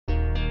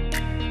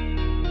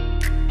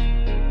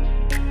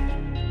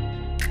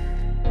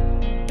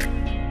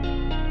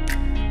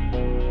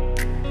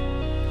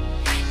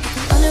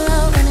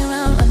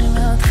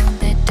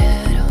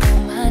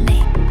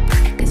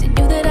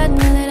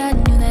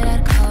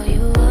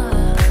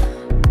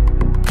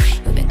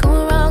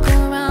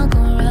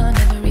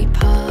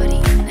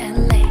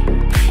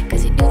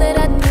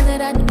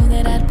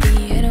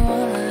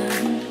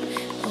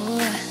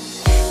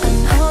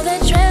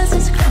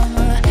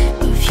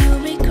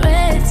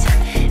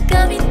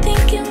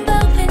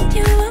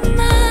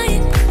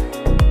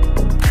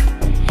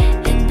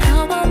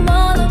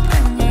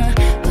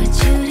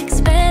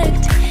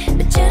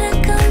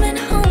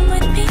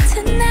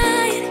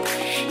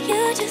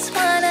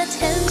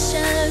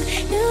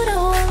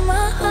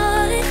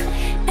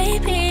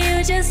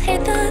just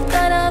hate the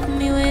thought of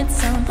me with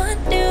someone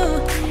new.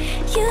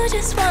 You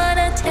just want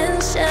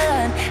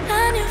attention,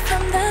 I knew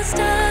from the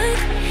start.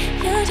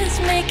 You're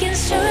just making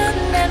sure I'm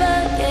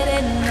never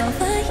getting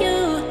over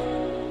you.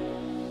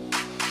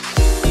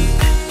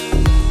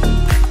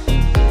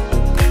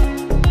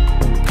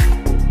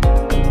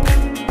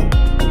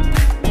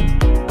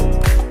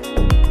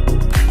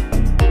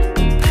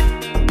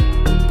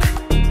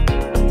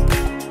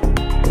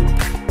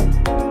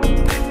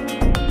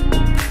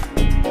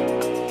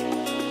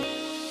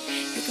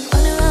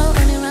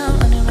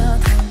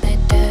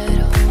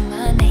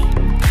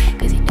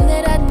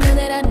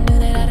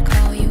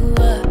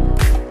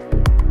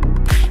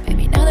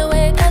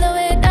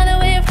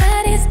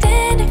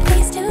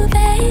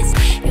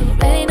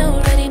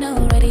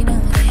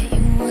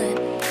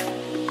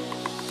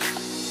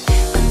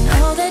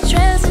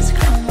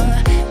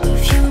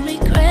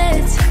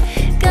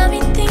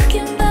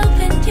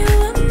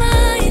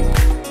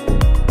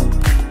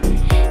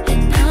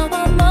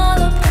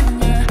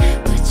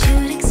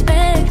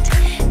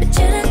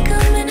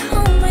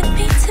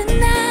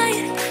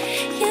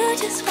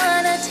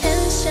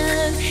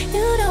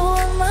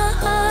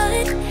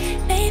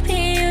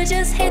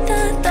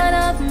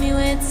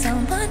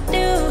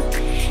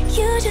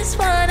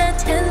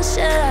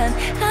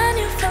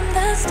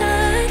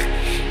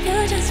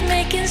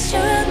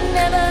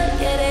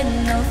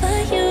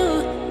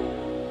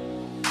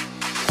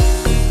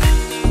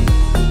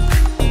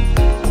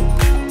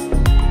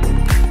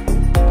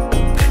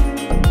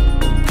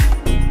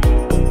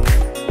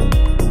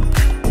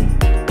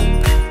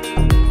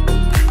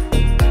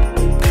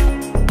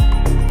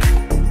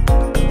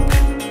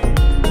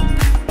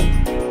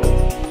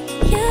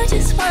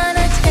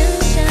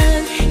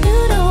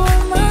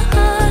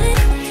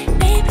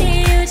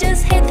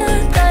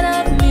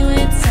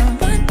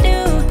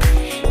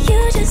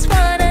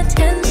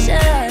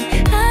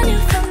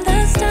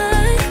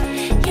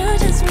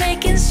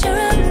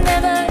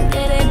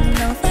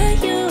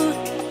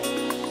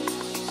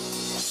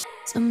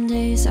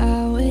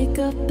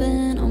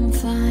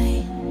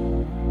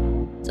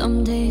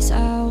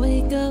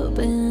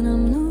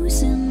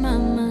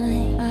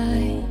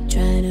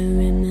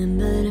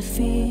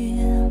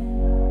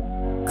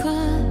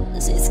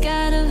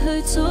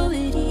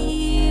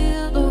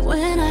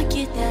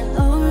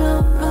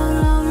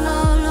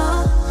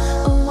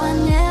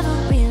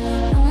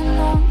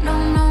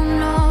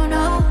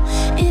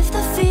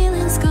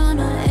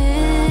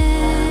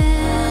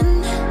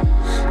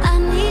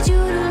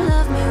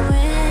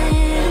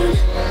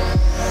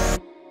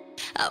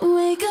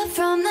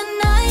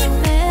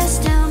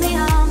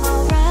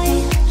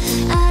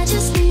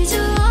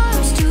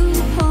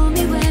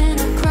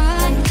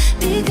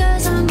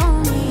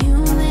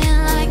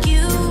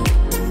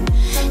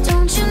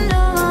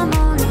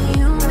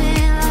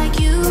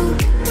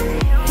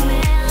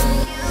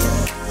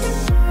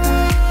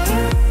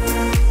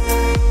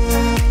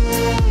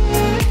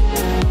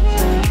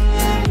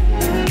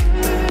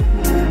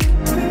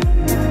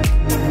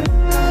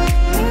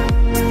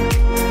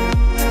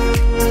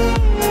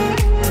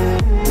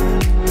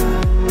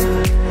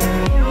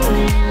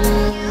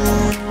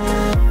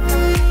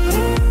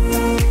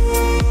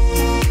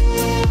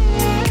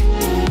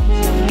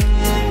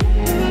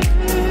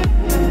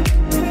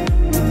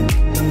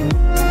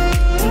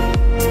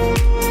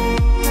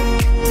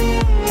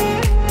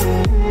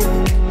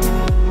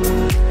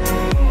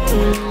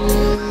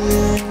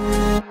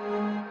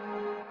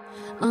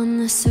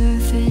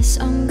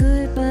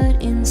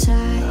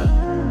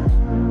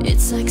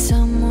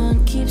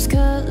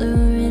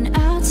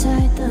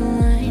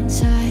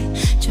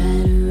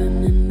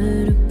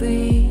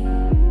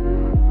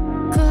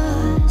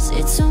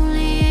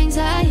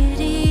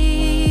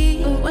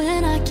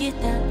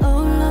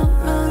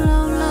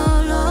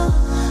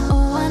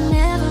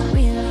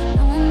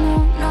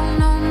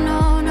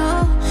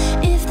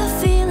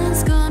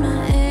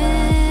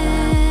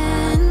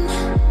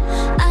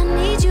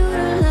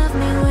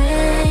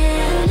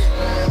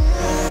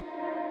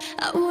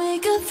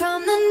 Wake up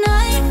from the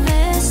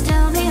nightmares,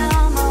 tell me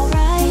I'm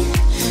alright.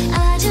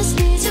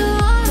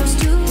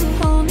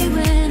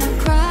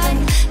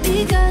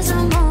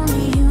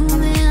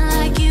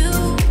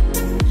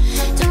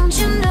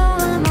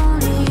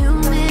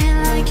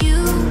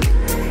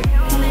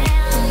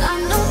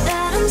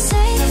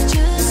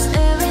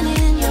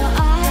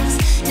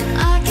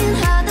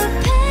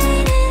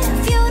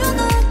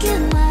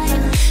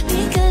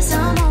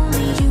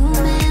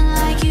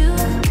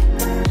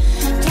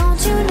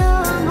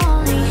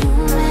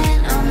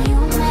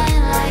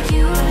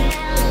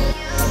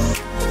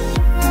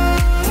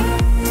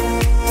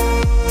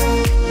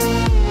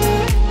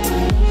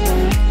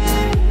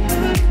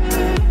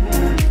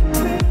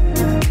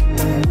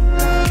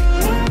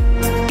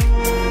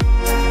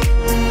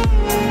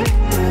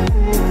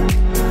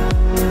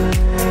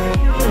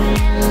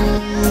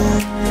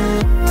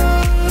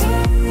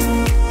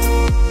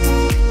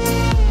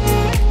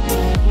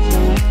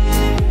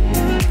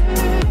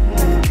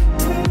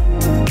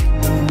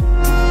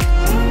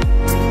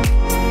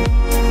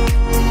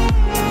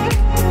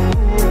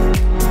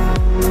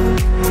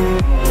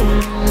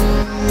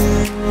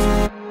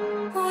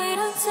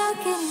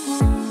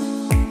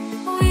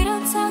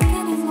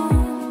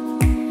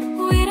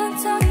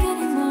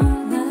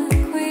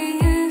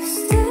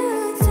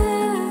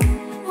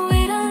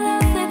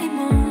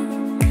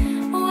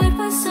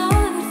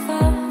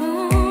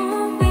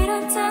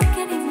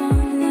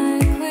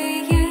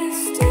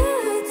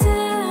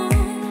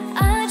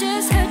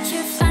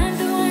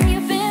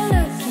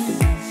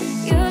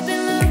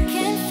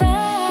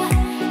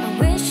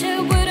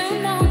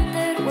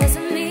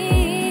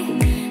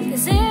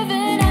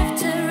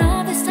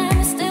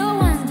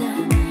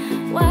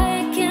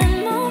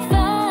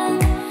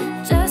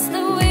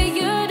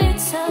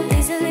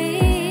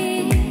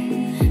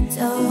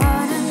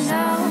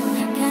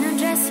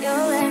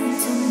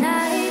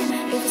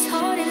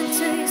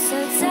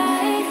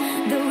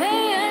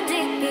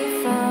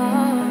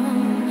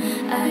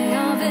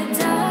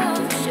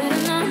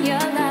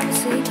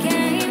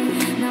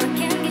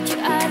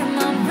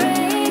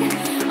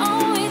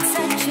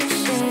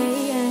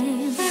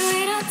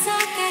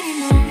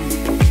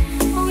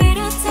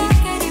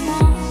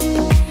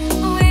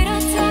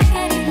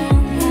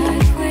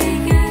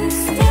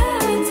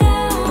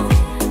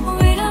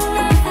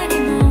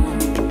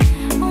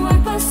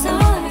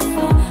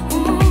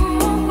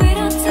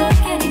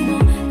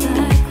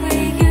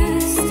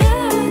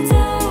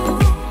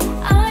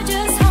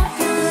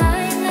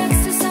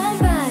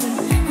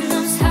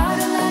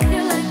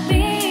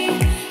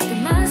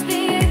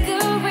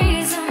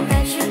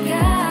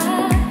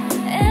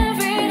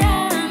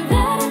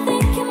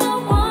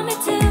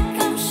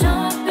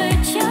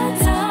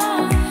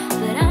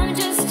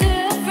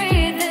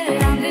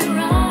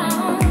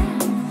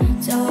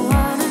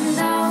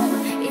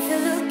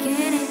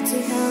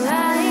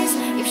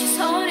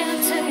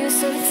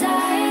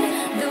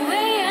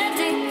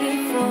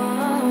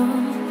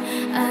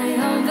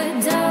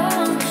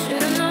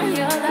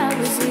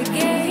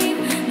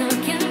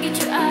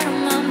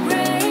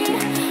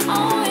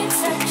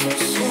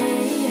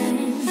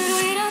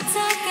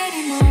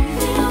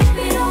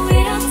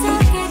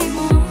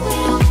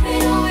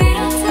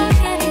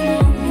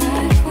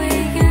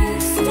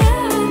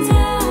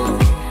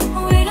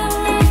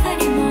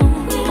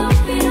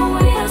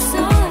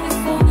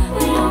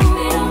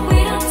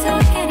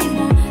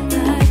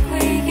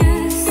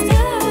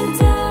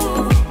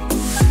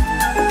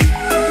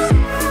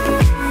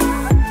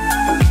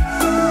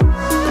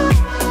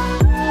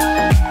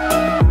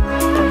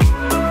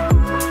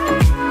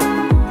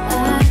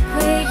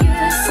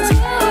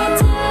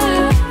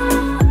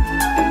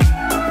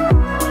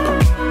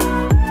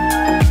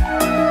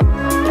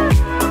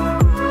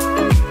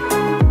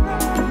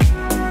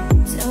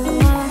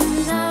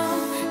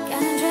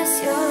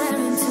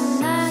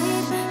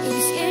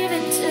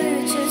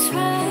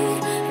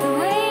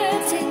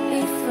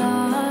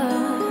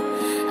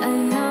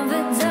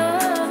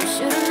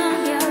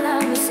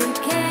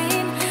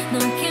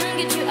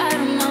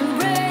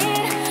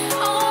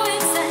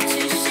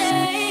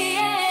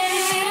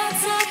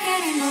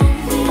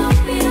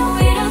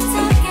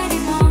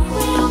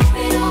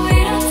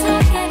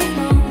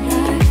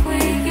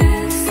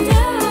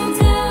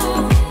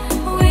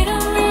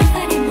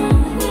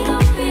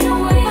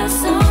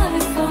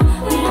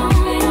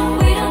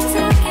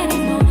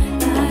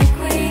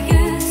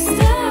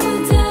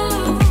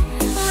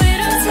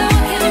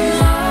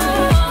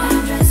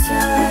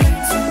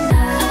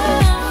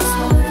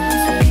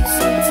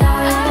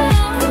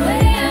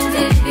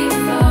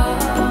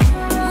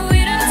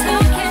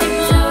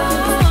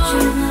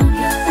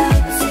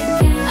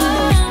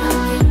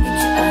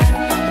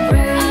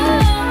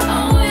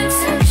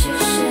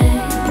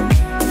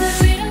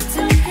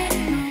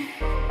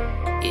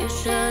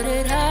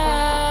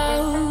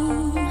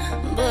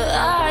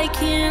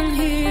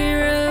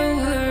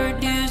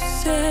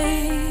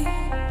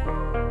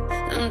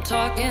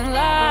 talking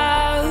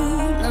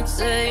loud, not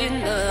saying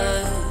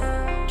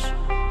much.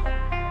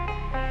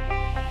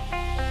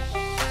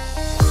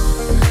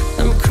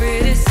 I'm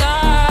criticized,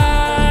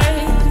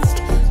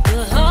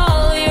 but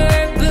all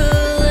your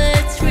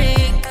bullets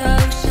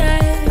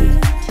ricochet.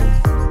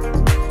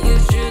 You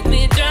shoot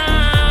me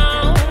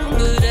down,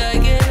 but I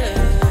get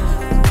up.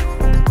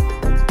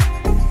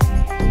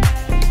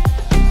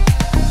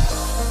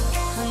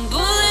 I'm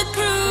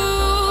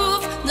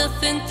bulletproof,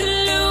 nothing to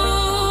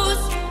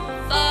lose.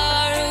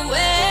 Far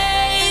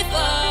away,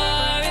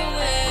 far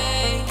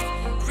away.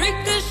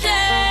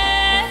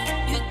 Ricochet,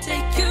 you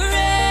take your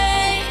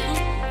aim.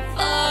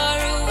 Far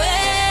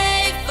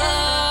away,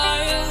 far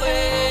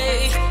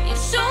away. You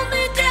shot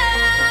me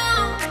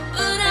down,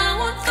 but I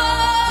won't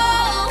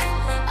fall.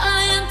 I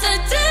am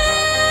titanium.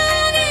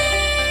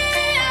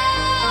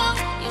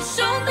 You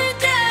shot me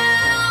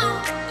down,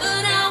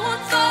 but I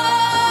won't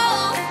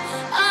fall.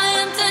 I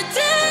am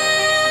titanium.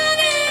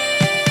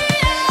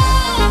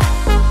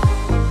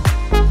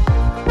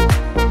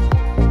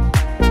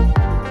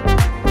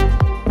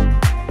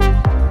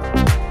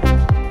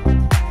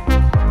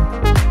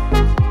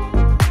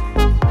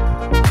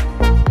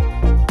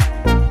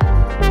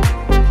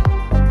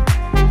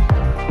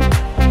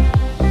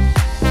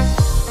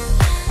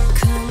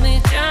 Cut me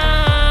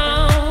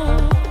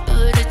down,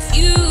 but it's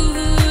you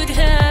who'd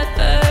have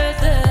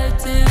further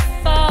to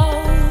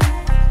fall.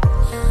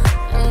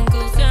 And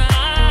go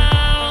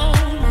down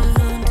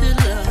unto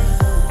love.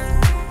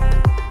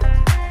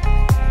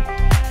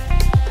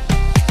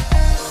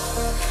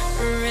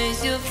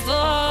 Raise your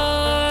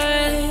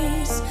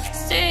voice.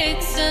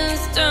 Sticks and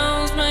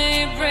stones may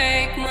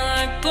break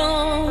my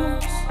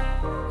bones.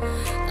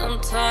 I'm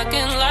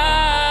talking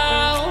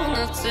loud,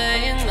 not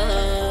saying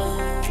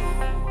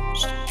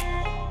much.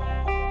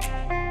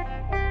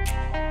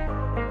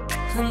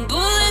 I'm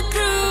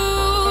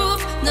bulletproof,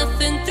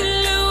 nothing to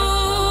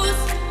lose.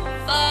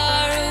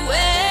 Far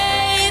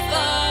away,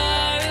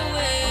 far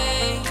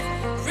away.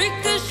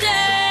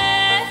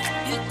 Ricochet,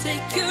 you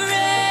take your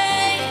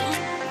aim.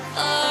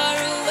 Far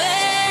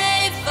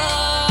away,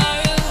 far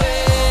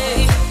away.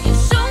 You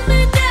shot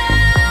me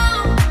down,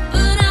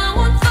 but I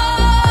won't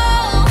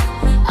fall.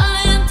 I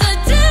am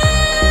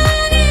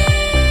titanium.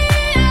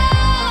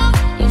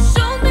 You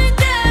shot me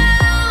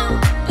down,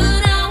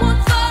 but I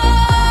won't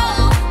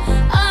fall.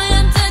 I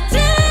am titanium.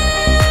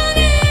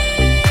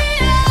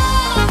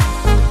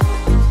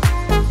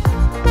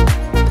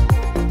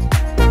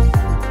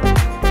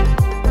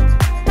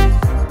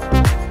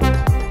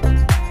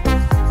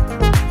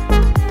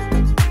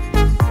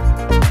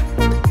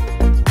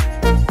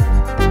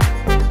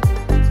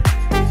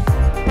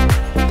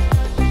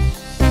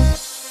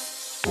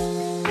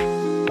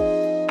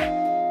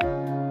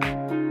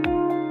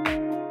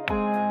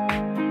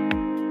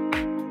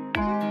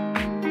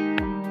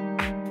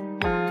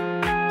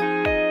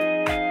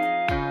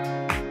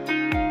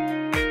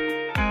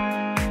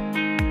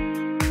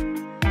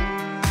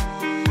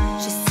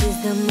 She sees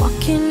them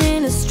walking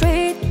in a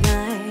straight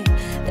line.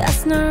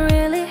 That's not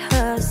really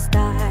her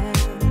style.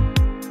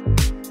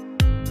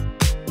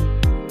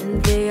 And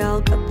they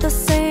all got the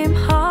same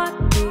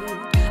heartbeat,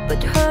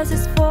 but hers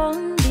is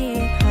falling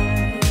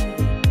behind.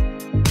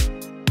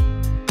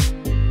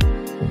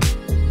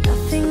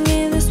 Nothing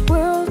in this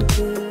world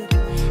could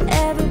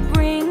ever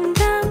bring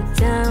them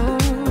down.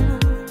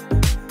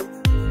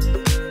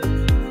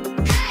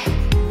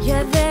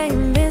 Yeah, they're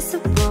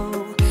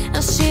invisible,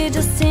 and she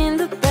just in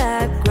the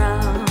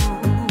background.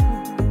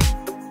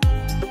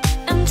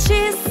 And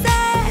she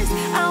said,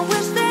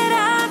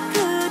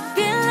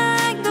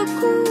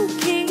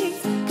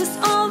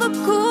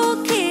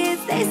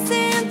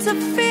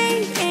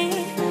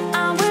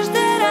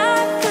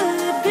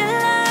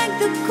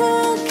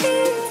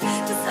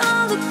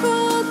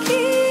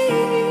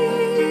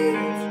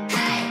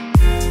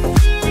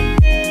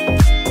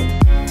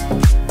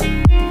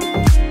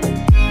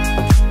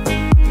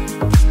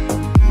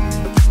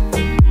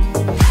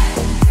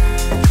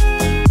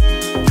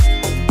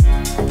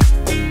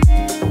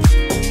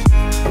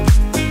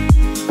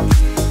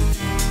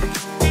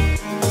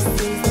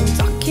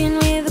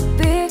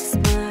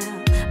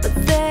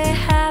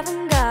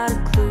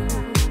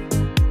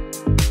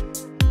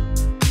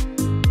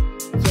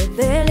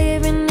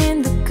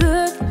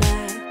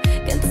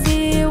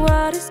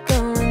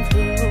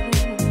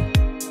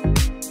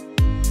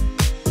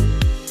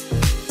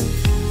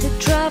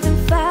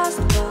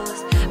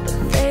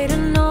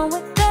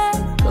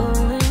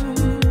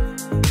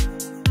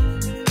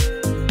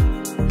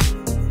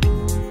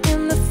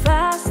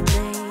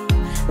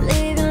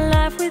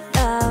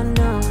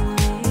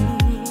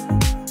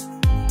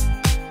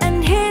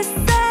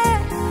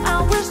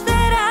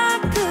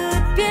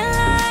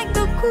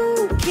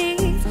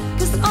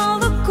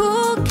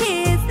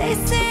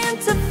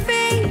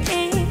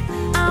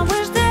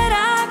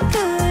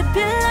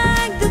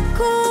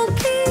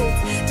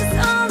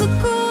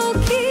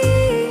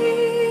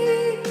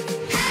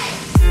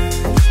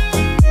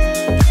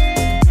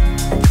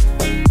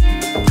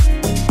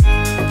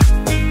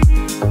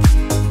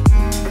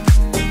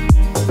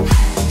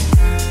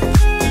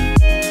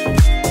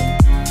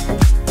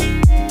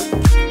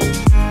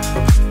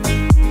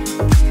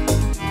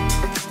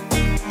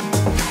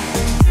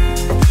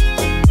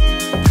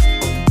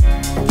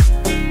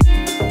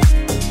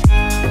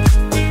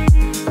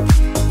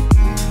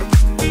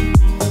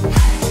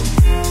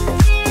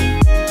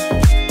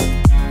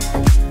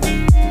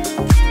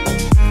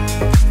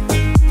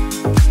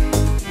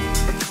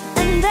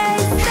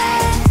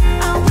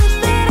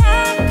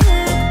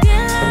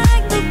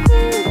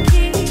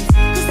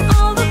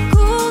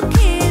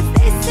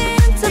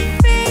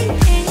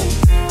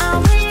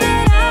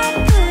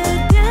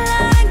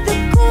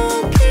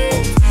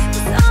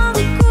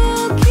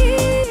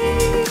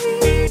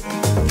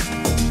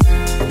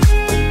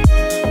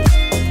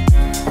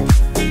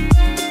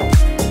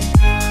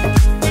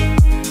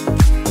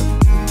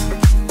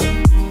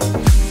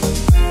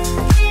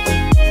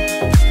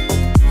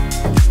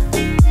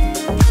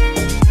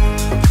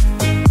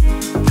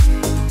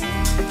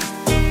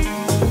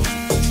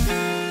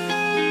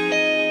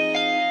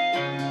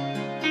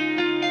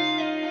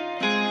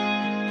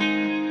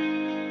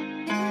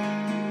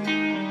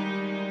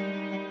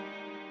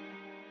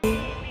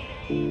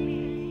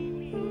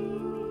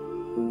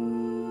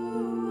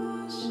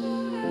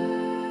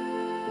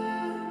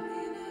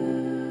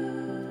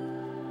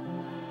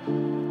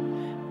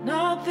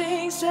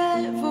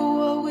 Nothing's ever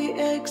what we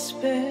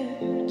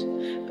expect,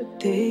 but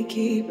they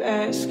keep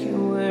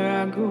asking where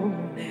I go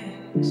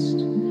next.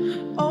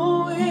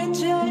 All we're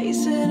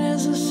chasing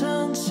is the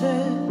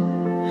sunset.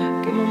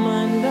 Get my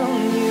mind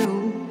on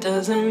you.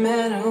 Doesn't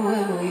matter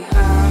where we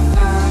are.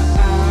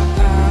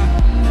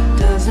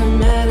 Doesn't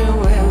matter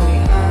where we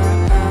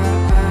are.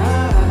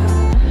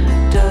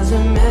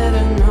 Doesn't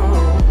matter, no.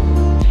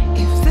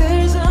 If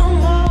there's a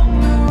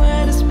moment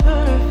where it's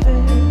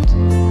perfect,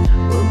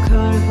 we'll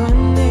carve our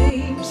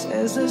names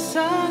as the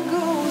sun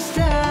goes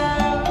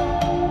down.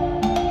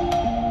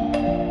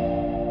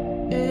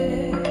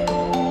 Yeah.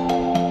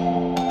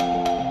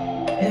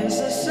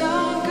 As the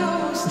sun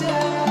goes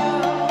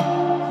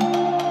down.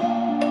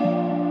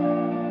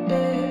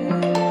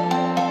 Yeah.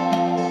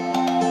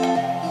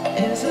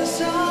 As the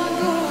sun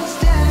goes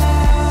down.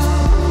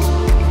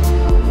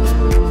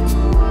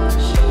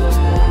 Wash your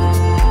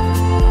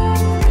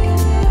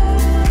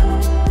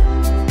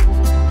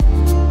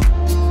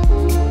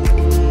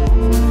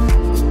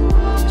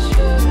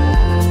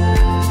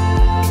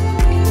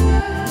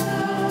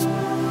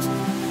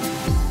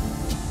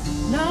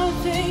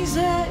Nothing's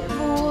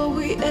ever what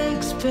we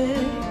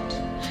expect,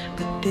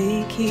 but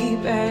they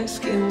keep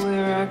asking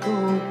where I go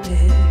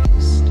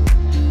next.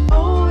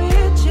 All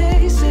we're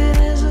chasing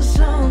is a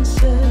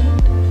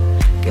sunset.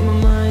 Get my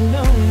mind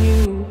on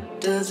you.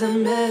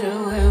 Doesn't matter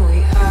where we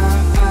are.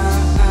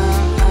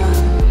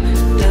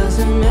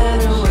 Doesn't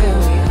matter where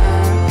we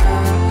are.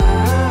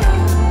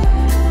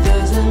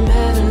 Doesn't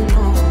matter,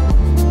 no.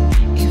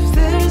 If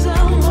there's a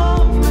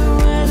moment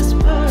when it's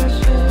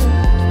perfect,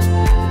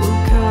 we'll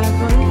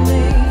carve our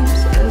names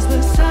as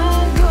the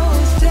sun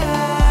goes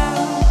down.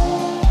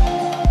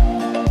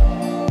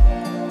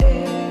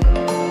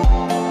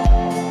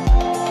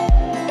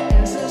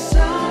 As the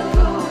sun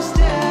goes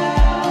down.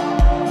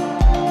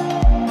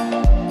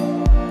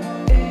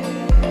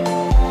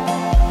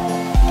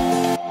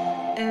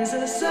 As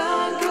the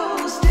sun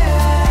goes down.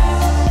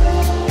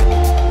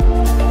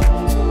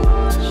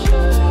 As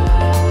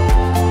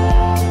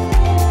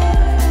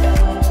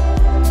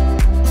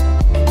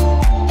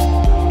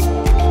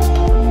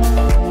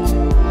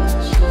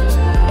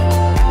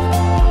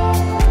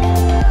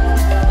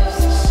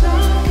the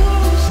sun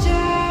goes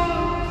down.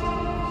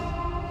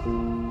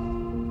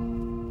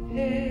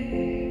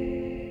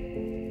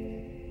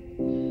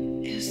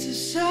 As the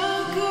sun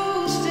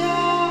goes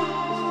down.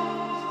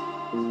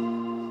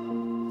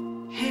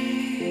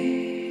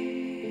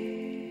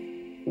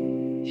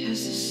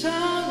 As the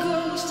sun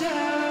goes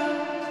down.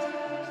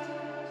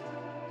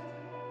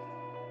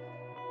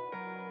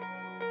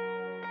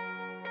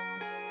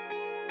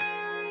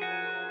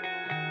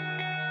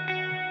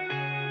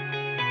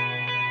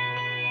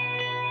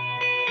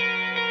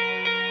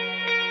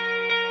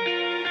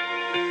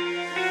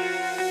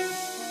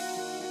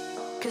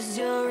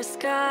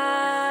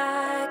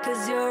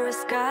 Cause you're a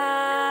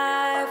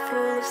sky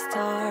full of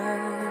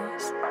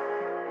stars.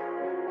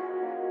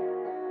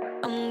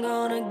 I'm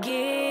gonna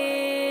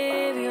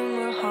give you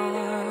my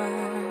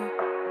heart.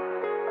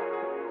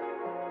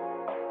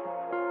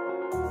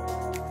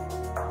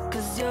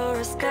 Cause you're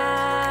a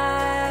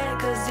sky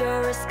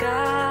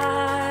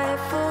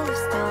full of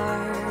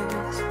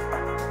stars.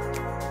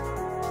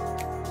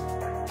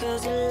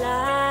 Cause you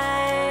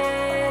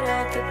light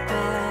up the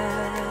path.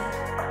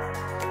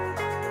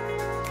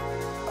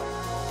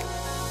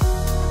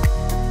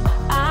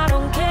 I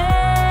don't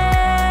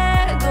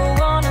care, go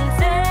on and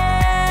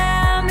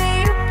tear me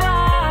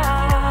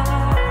apart.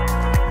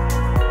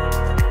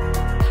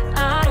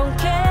 I don't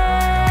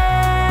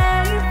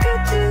care if you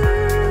do.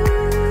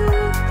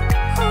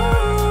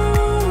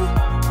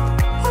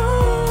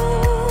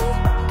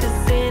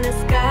 Cause in a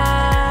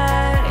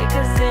sky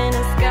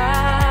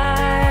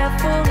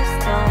full of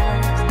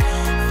stars,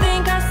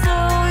 think I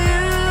saw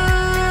you.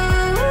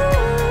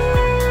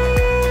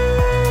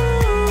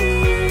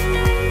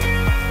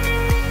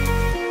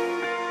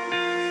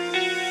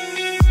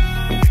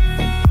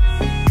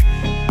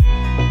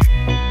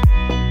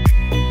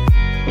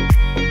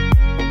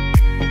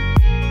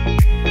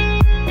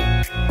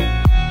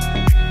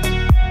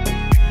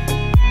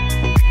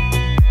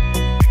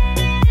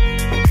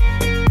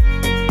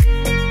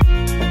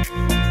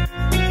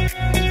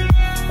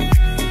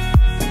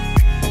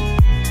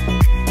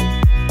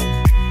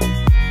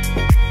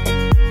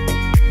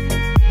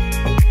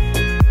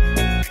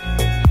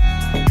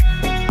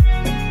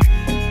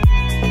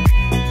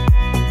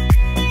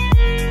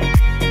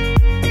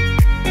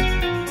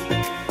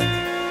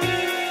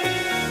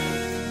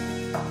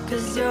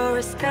 Cause you're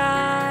a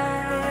sky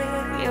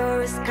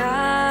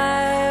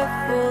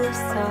full of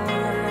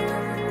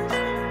stars.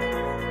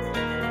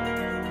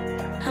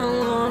 I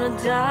wanna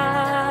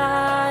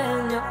die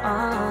in your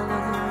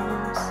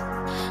arms.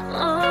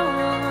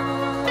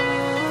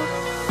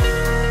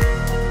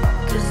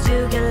 Cause you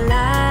get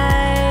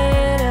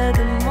lighter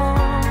the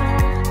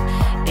more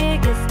it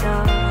gets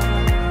dark.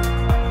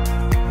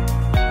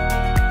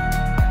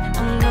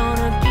 I'm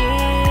gonna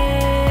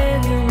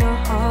give you my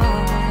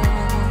heart.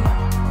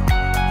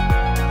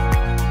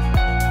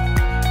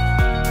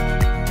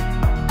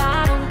 I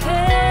don't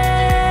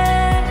care.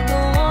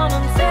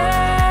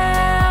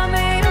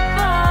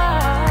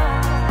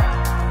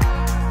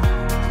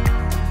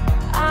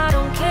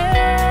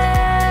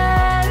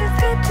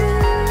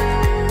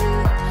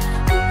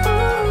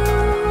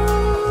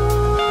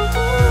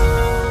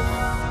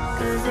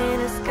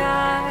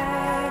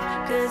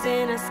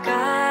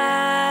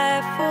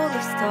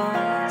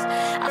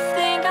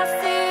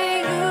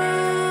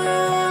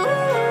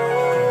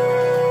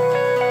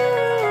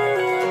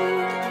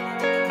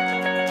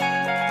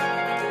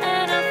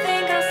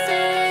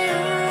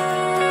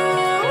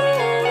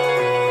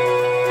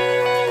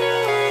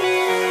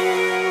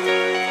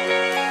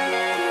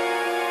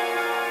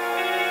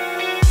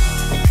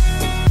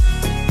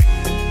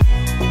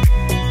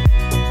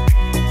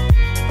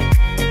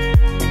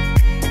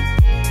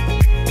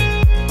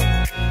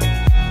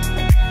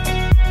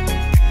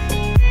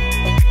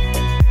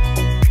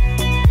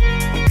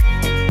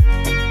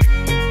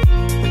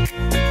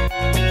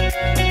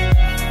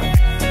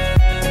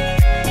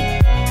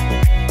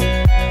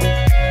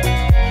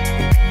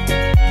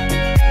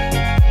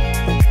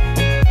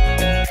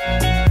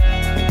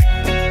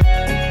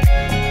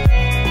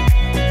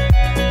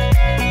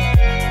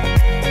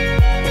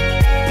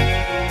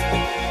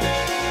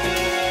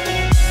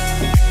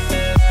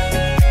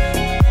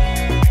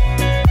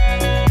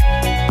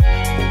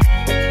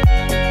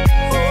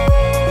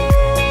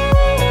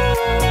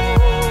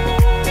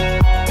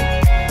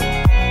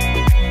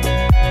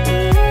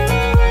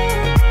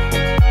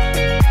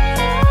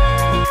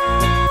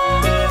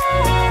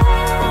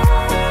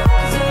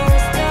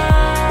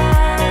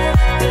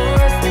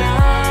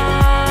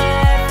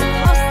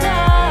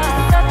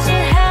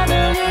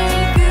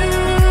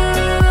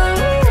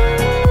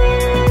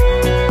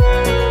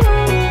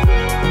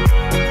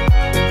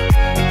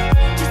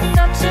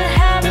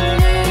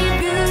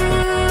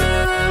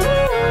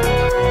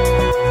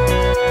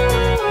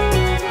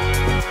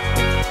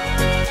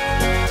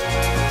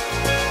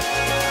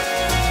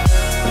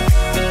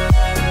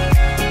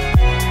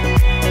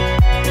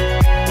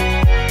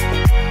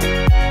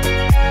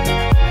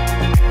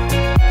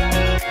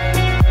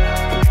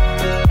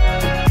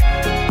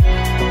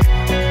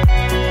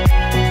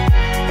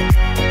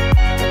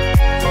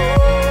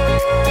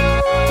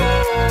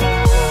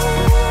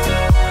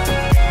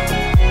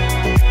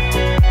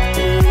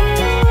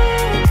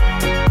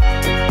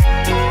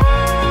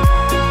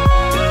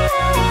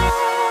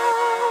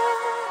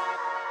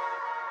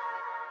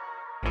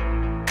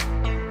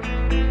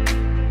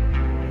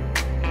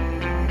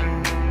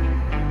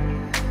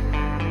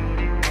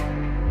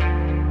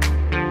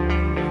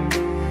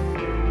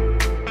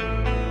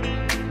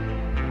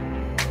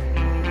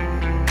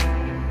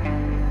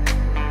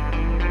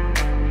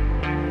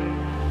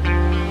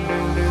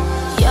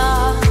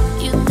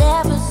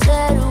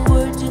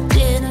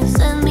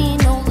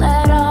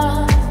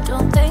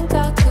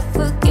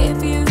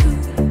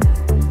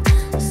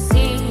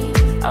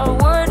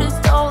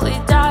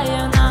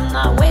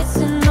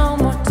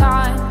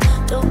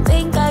 Don't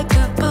think I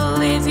could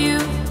believe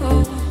you.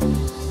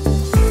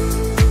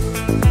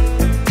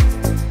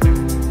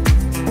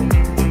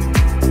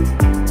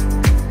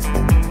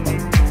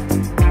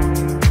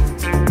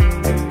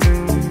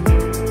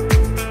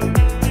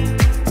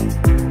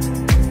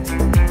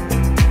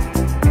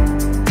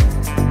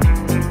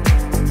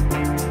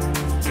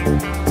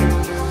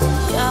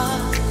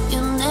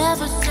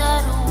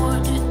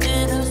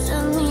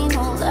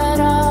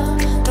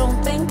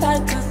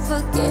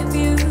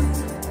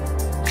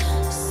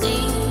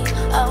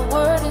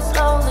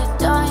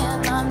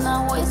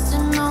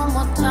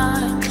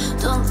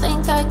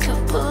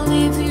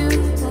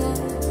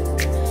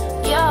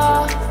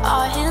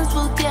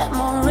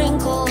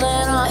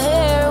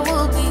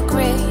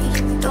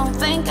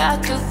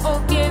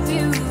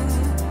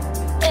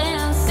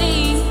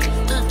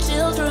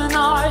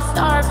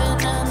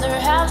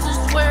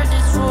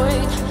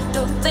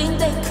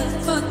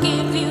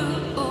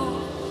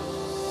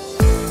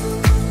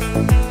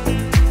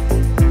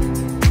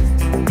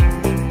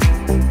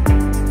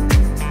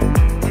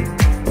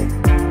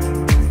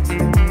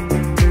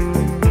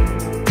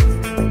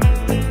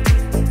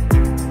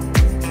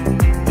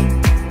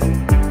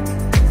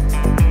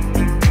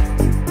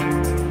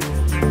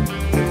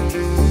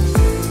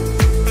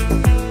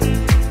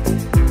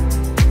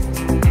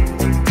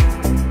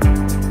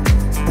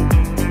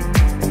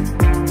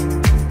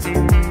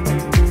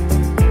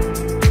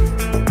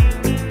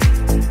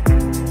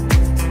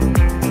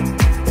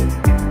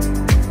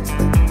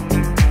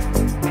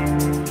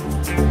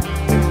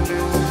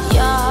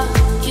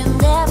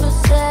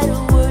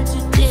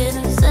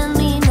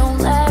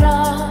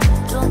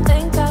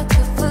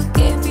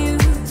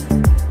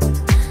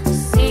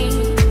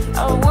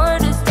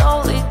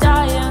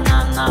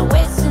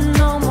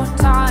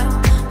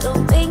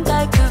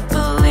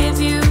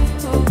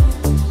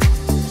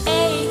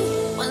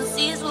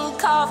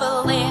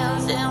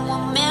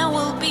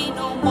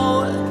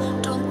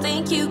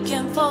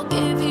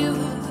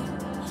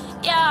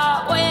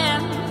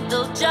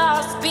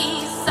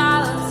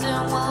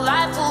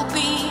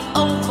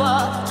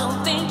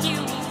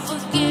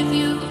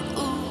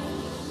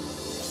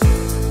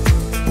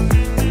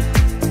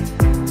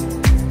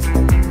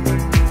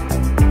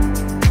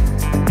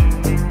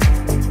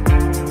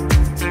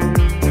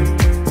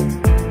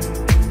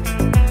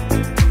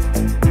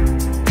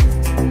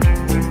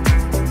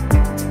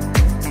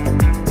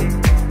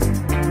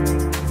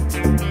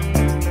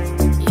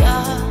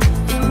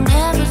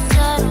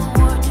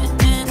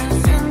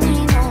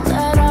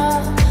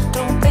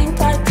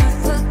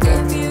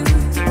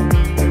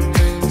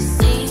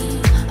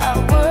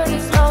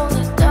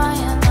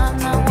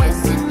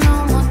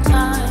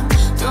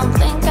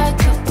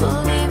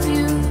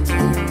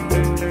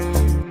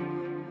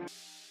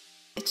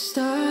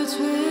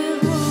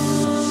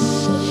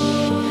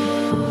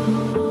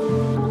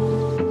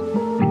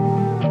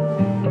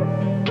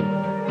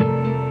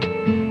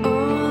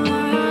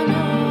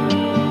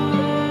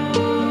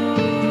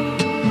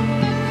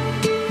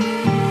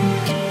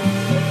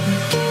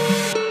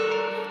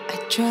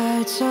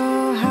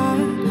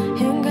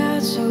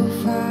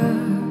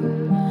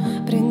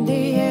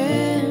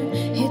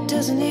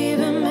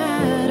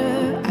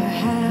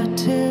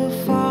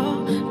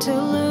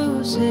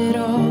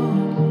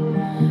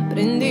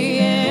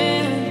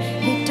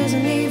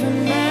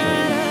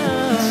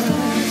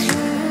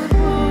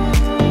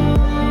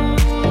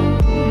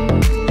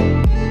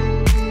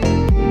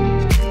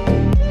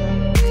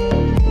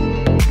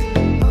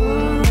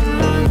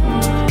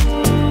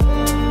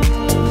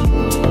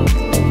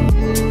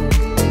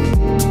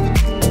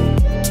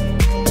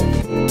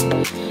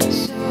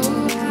 So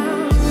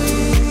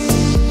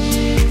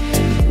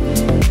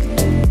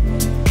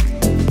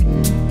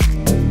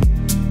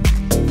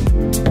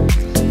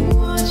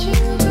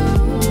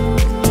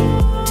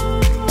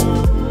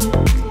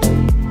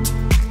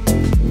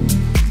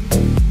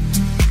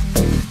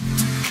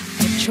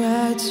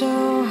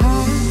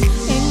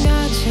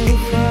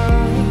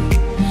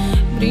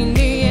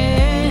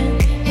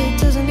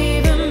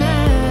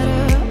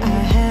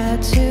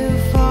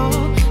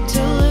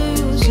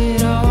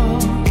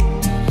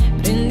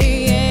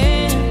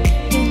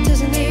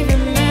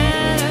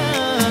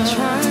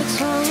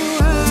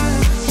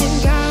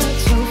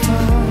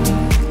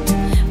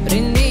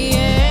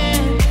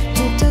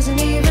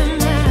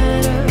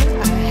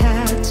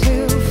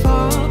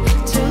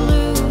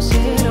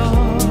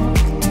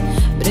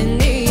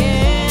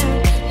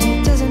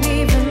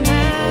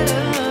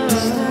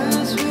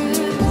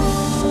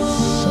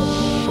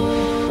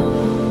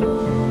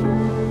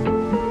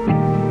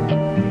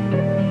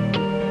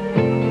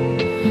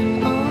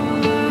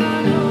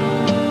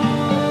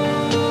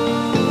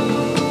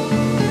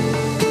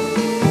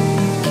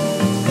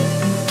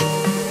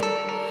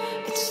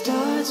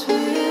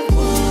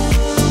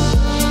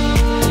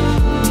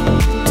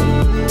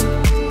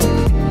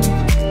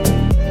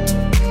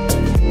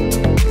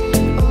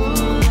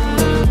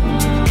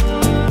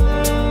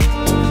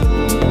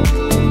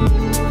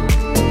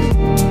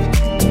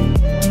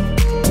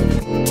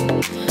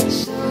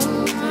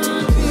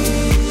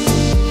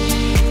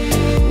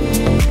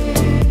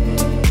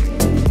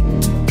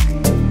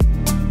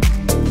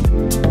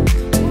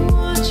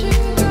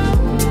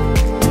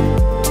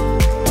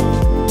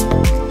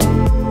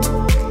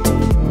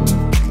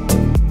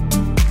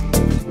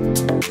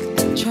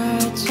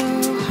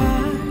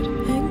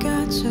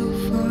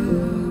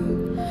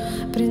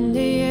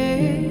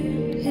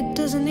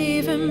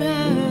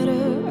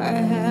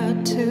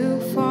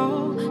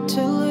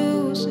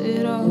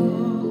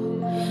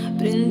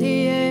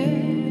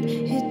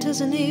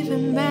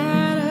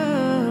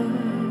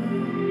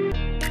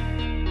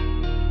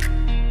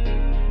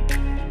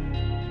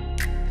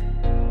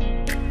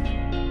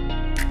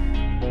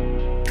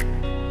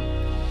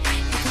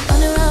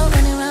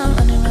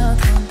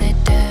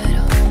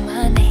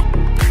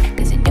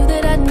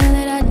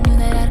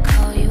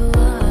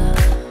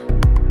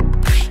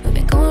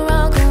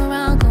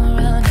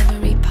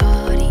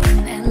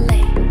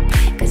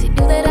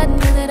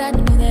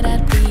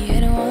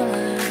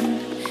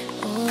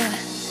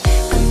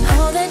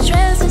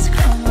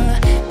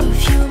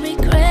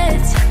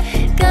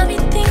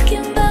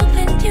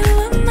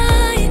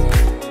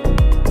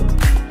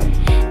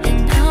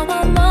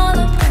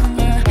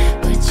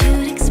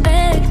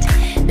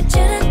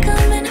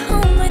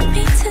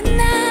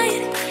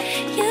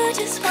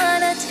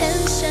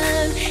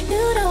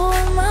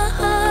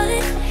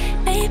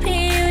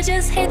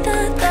just hate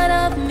the thought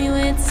of me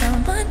with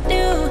someone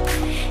new.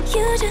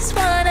 You just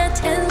want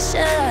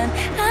attention,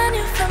 I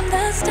knew from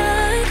the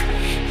start.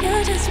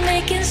 You're just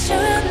making sure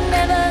I'm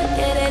never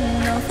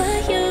getting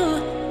over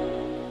you.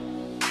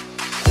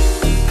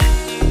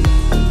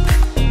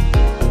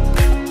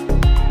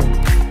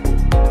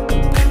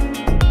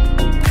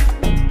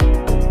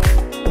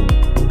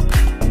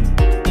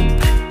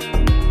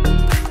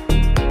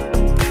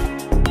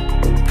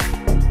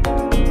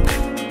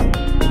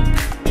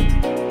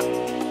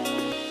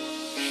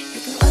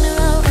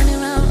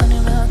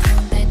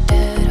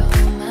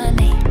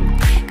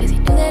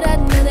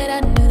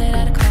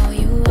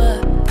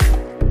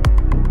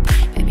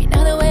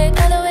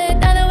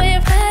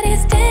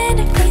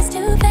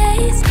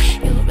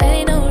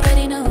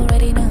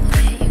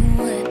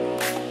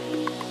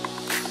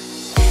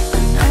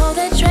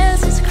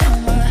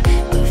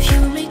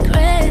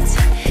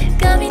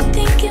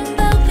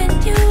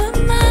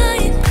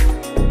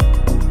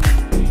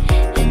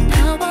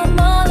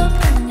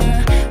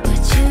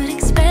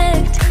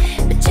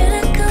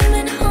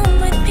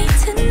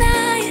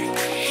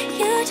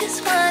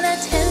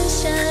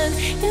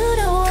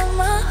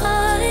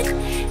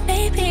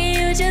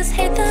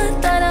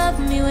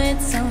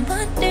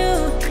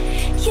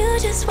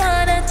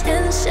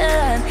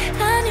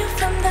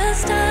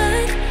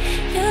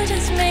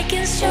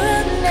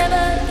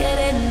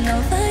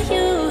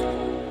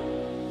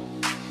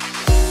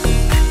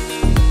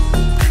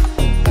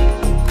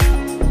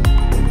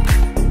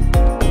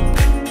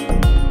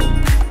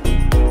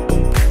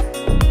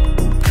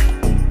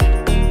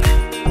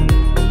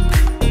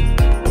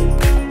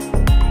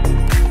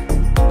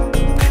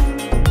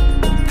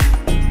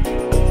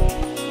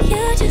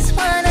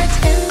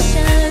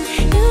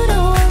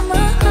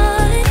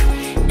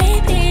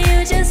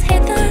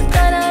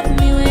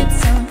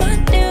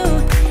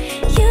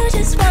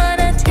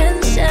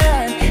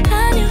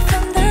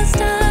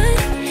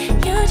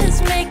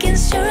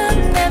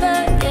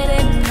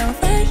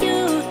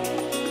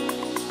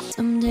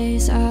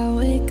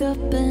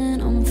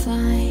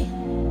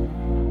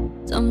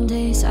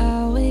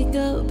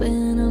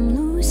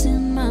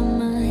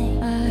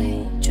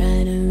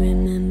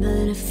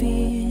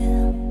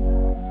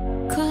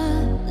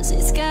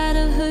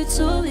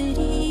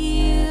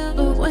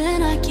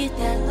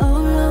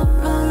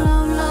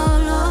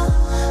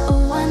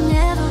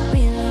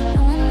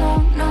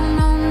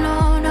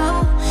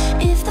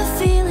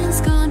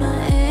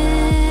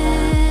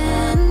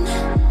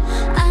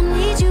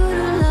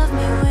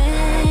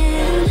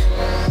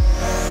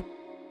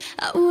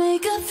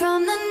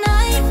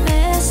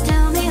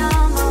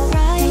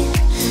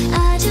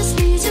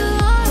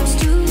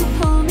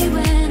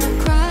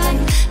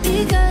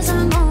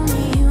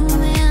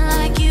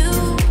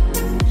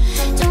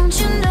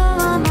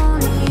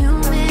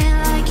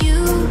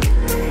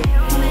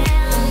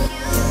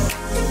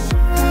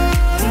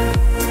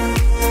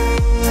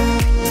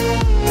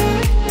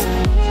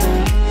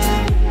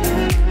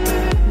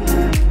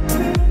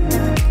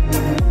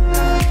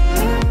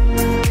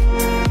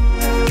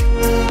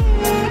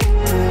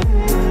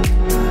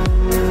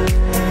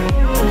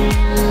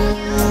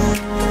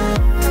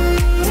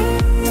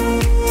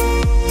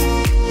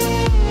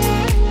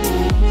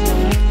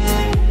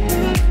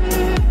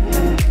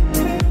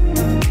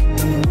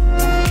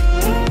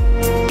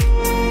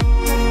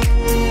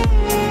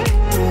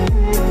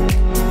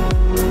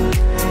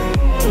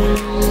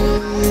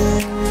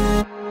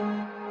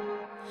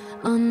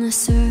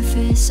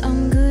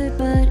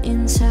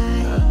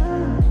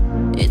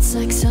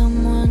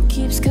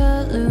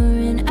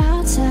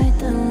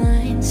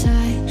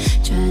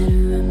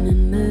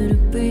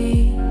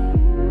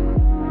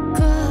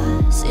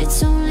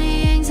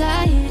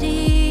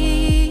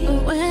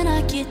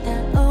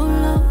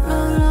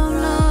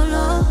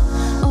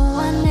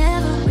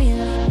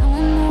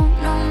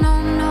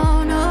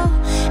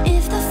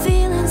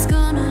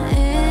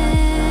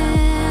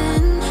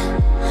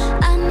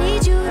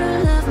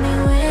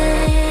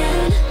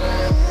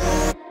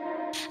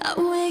 I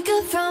wake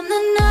up from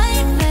the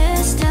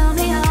nightmares, tell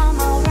me I'm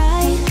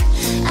alright.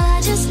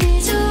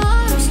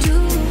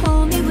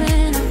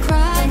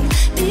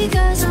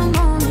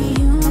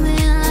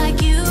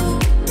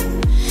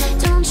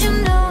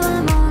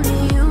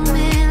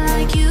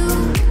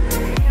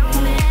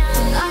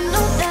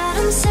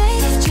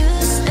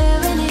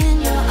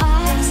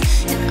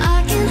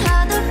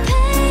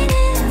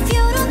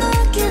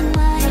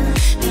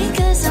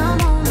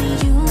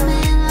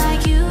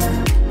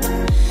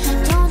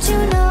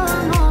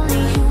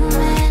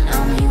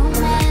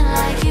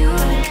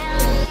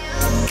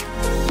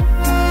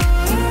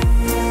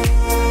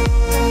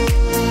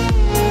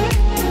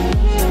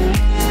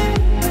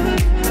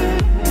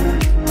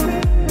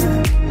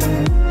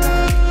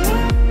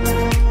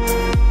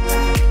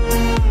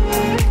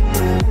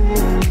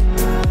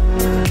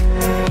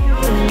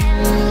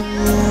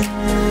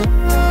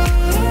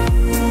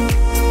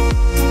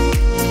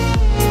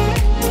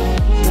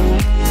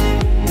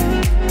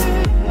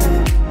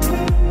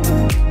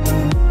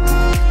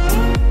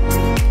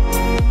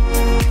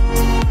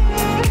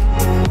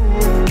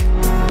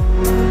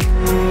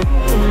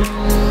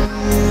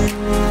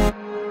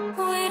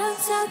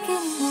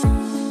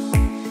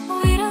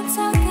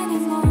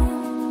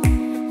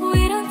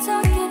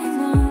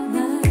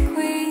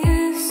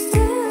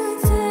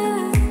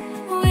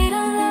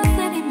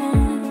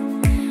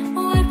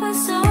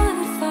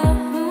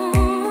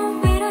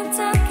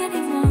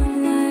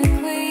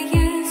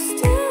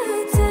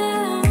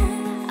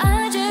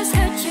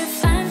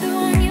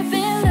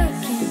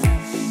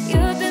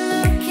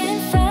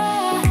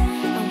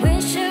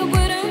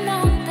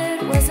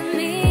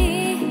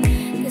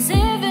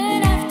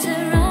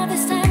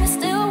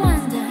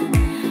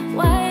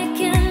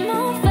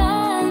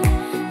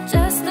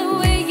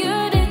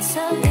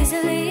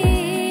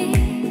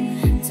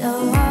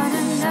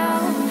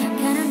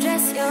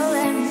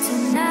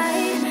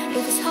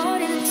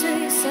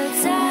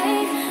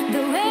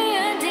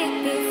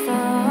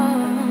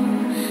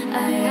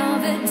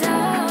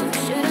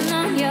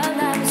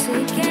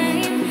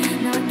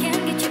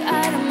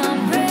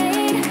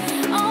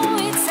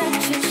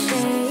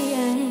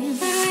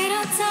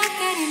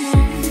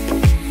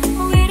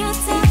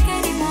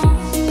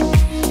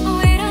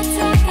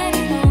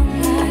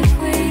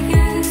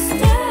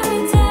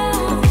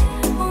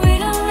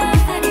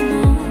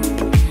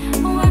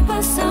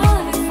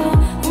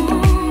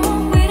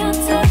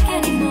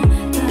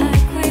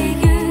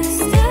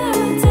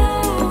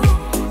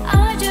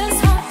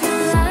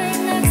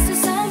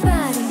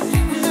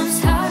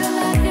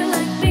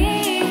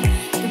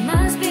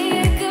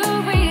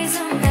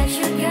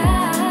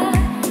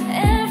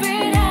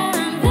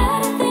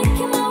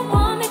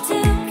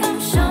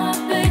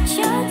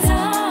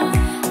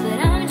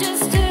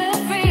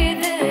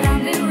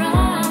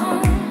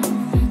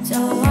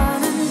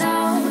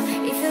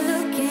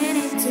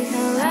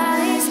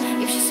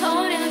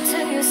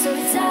 so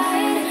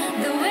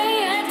tight, the way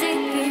I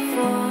did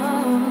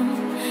before.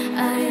 I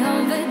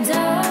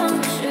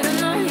overdosed, should've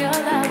known your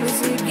love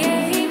was a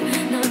game.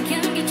 No, I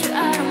can't get you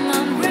out of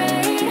my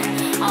brain.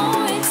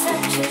 Oh, it's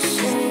such a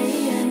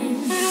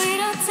shame. We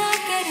don't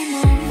talk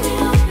anymore.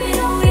 We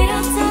don't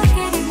talk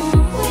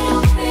anymore.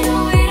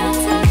 We don't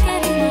talk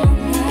anymore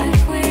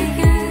like we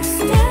used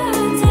to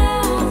do.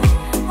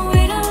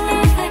 We don't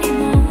laugh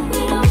anymore.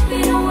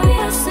 We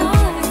are so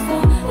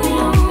before.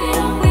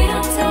 We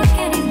don't talk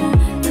anymore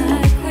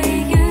like we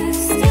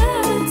used to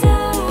do.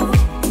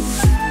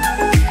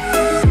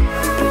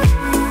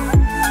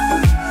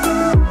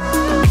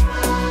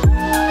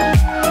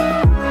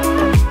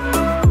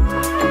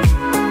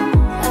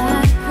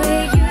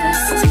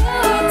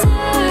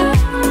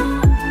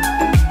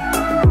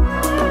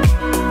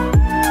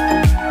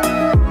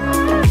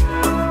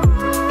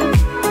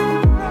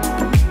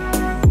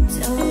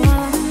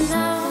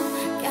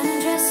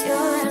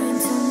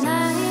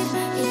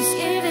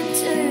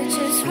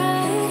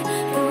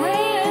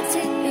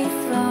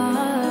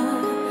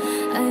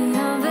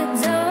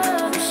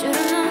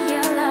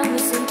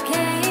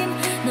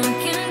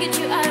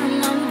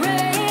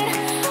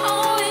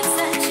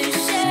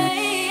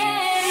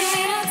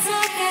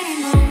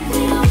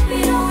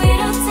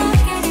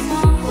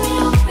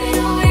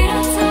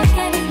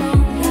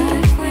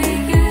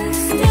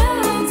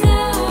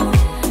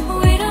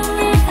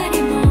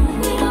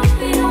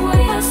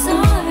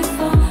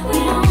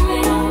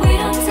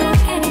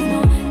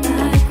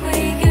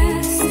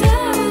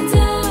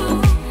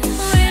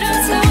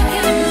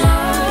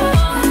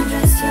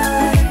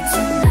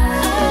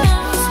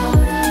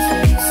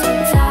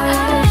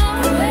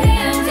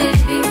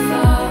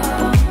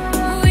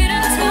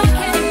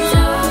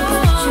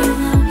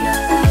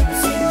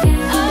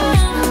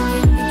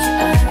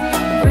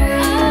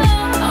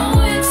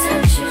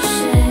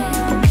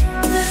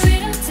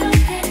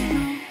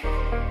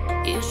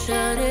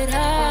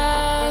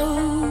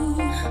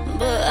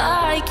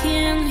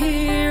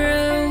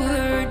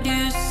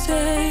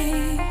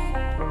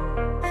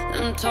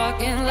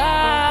 Talking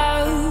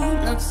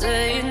loud, not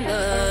saying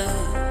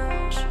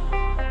much.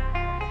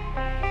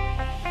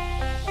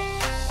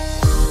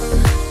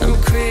 I'm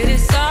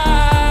criticized,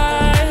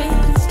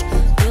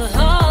 but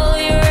all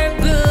your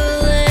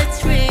bullets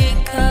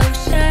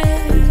ricochet.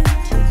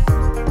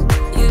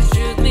 You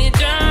shoot me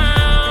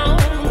down,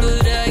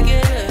 but I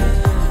get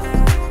up.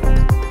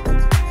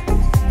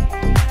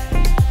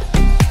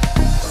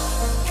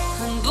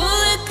 I'm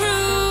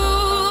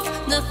bulletproof,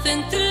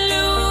 nothing to lose.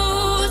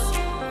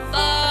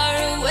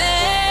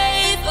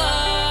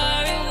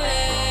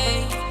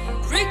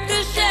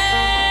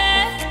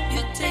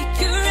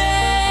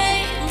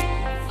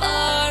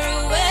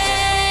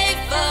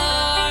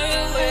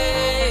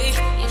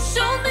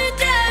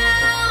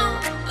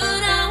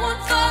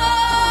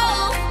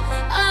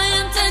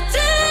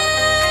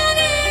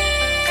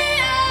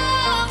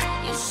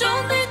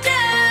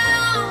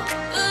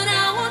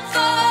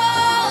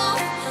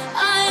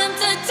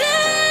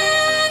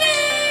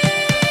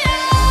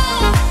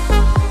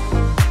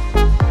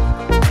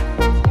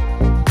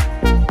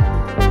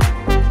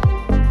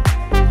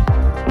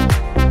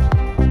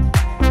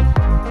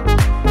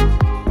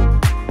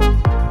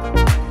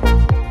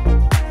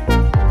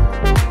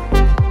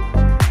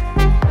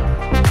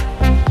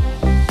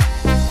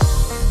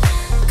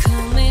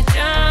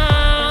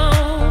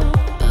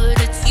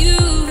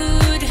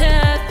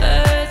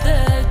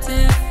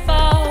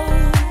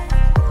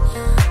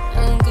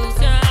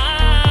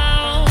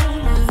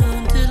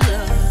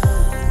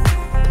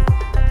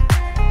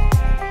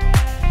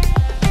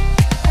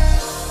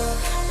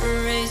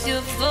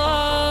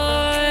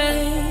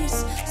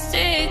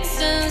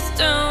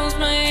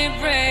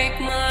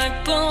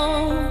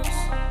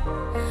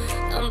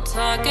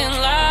 Talking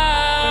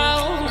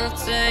loud, not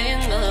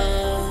saying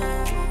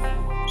much.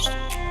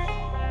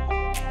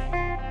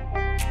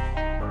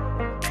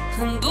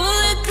 I'm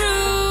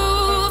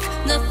bulletproof,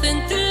 nothing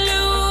to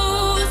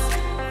lose.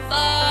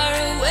 Far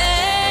away,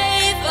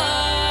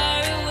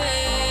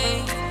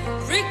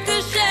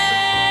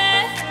 ricochet.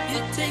 You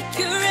take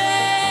your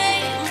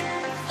aim.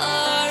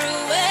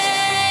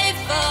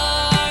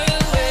 Far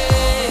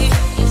away,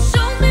 you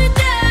shoot me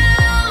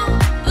down,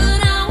 but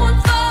I won't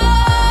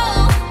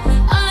fall.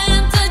 I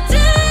am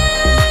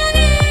titanium.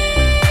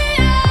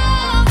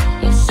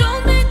 You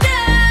shoot me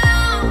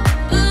down,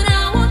 but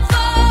I won't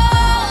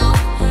fall.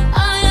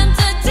 I am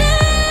titanium.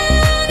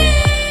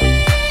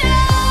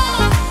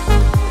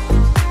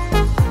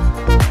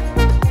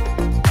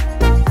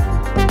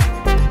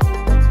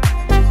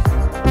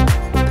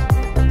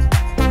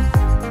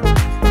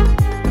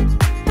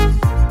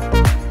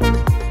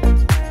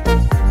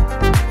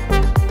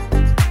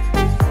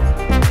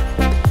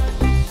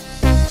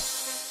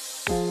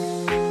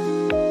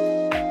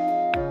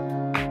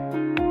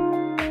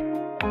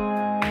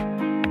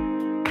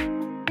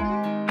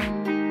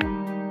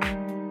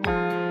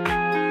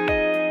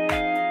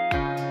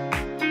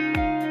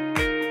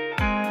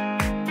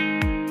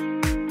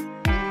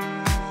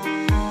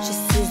 She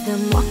sees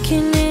them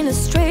walking in a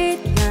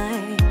straight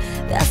line.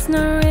 That's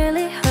not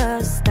really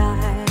her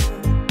style.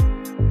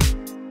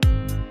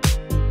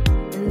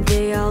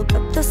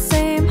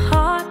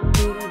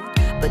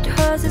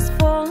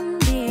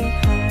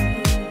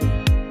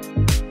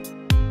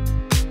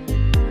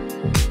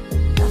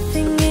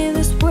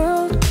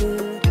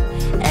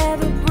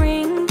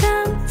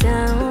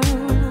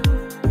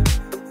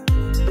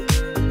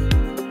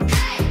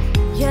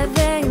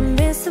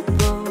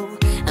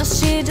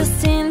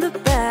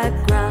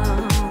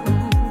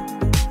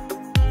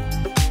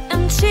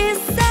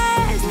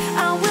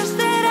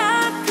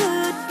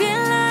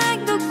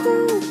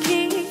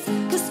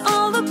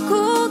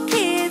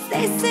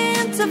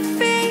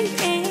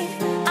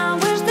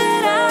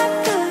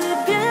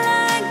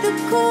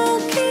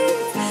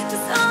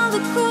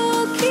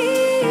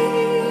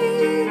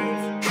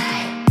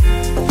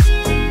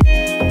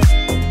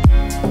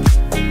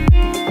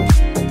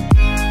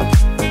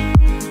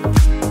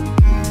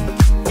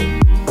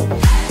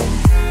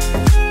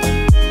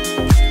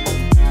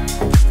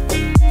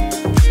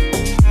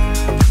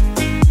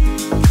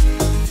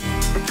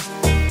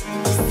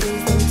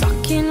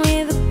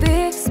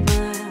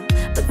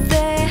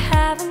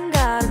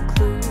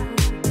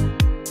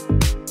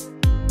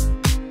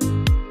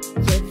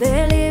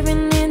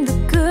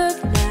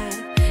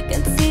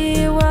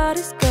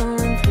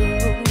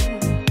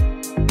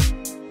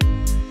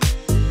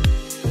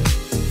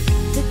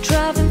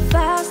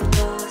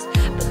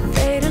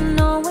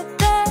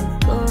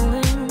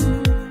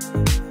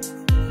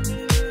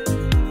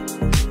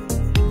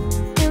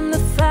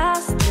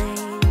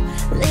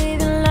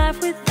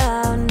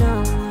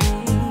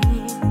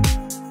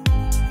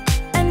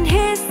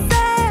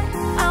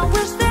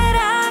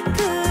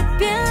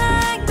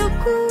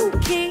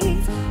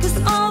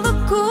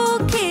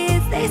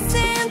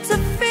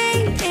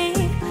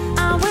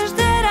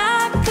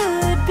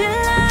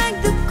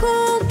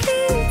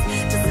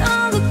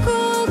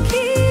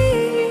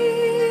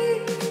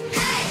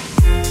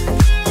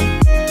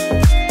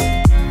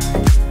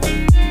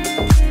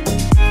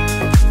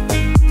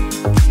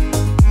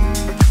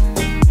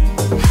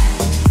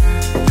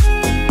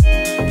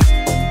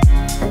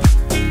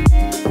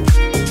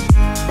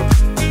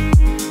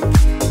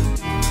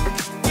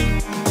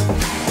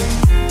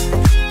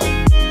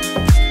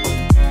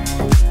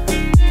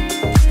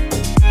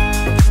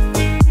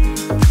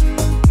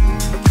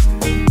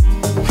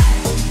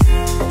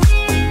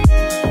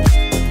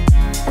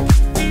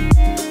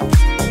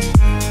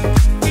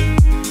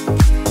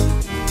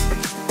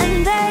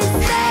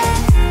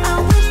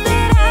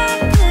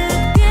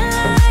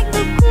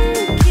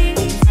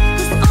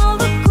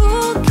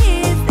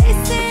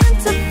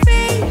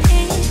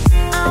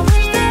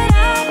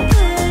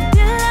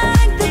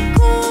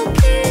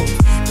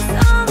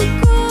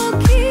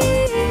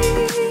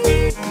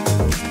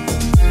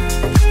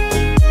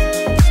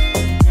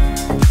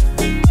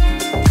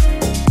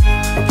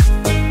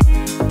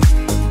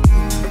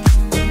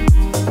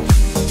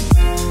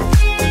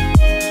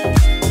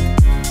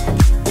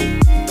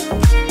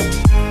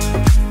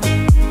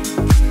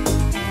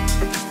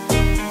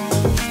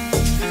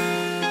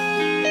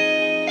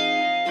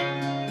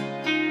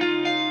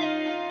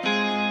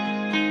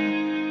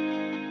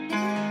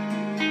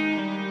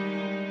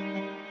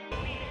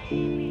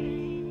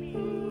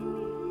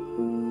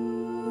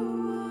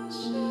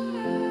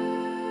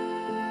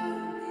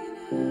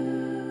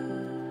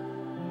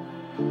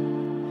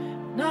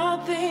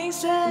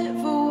 Nothing's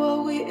ever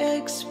what we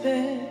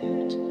expect,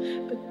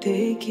 but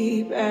they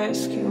keep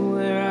asking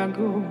where I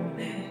go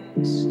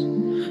next.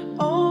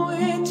 All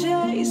we're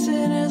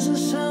chasing is a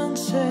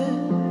sunset.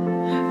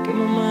 Get my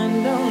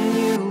mind on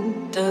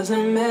you.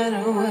 Doesn't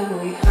matter where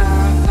we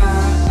are.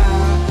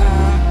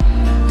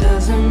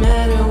 Doesn't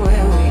matter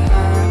where we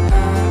are.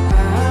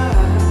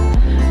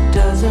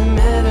 Doesn't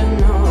matter,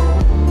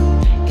 no.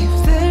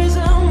 If there's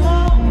a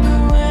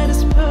moment where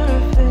it's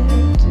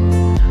perfect,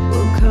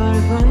 we'll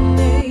carve our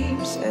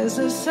names as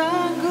the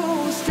sun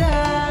goes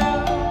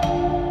down.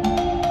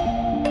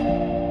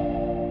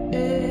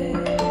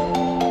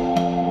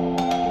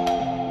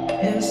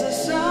 As the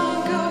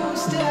sun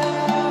goes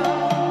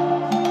down.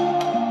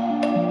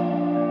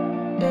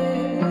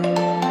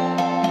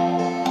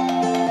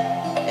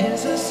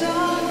 As the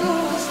sun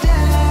goes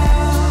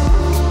down.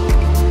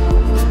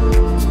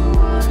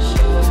 Watch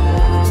your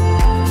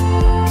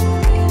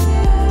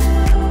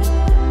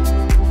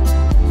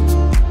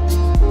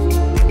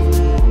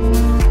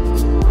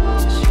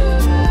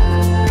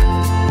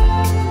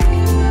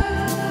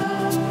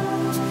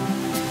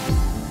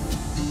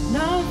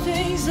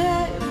Nothing's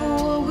ever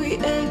what we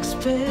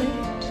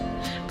expect,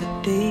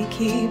 but they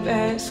keep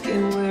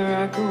asking where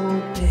I go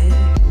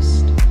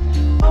next.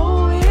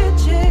 All we're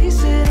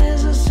chasing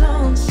is a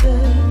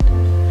sunset.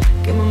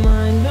 Get my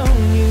mind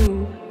on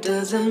you.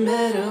 Doesn't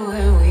matter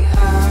where we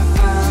are.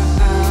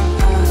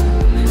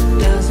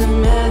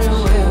 Doesn't matter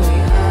where we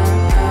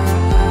are.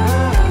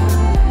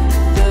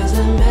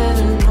 Doesn't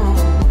matter,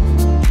 no.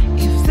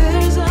 If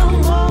there's a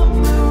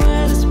moment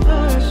when it's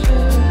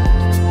perfect,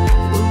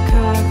 we'll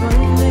carve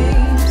our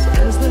names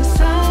as the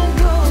sun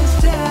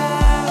goes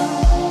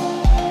down.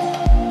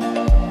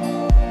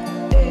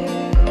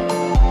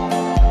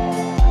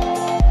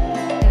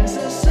 As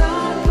the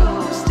sun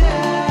goes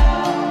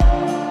down.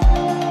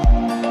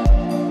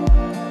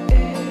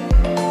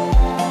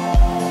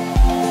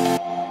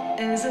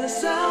 As the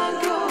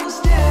sun goes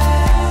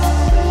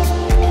down.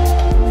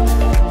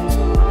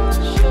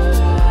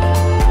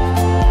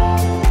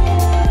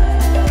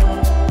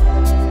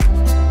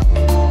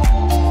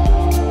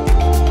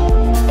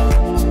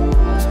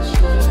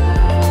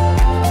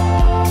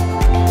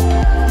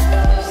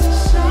 As the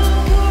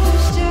sun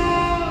goes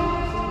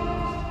down.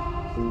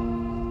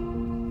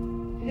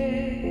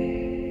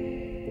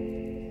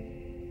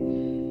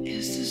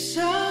 As the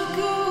sun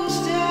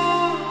goes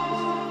down.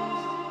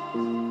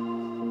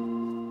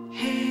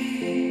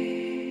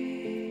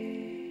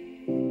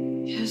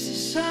 As the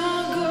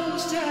sun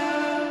goes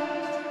down.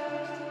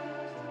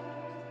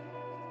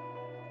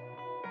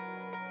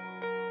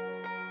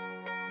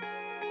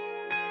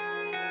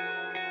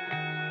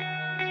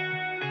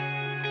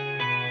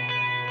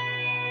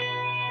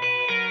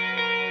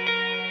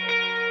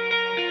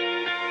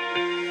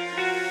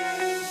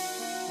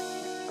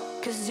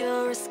 Cause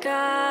you're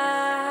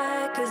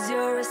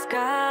a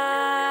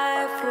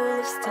sky full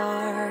of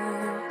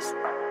stars.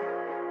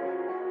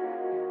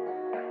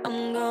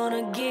 I'm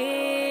gonna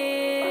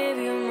give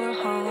you my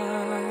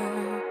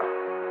heart.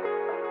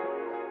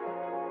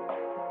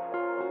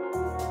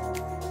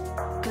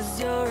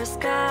 Cause you're a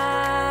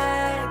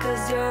sky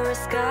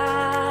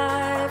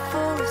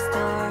full of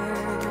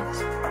stars.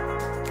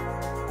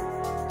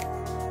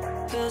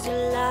 Cause you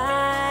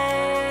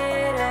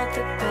light up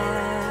the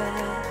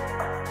path.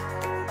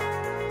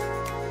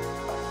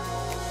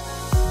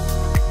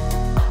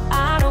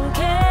 I don't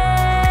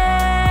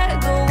care,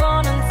 go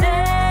on and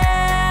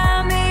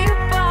tear me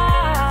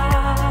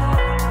apart.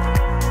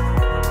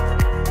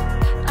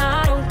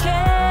 I don't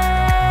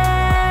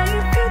care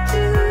if you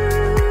do.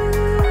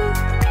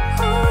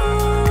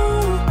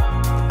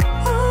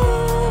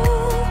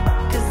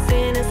 Cause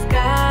in a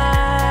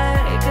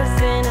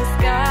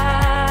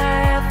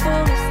sky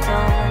full of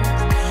stars,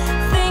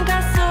 think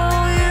I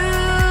saw you.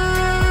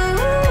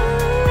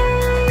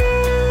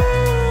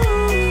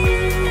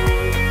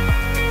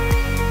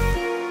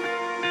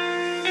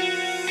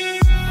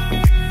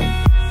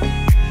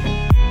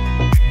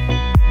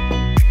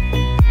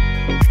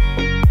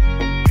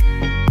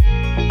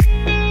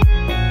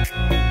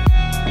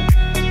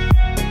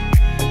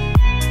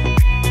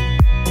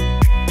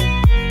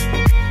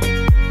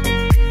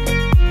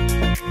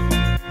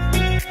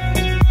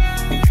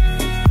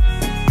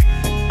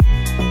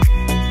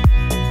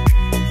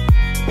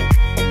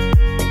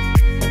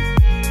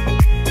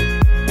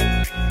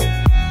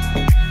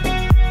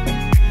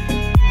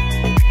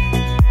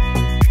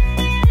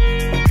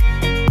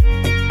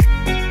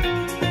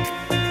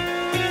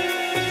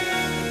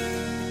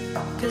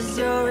 Cause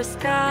you're a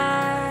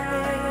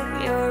sky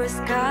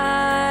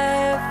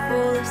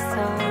full of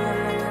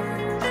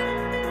stars.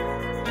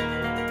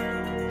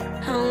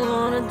 I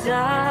wanna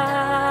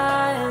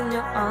die in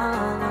your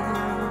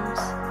arms.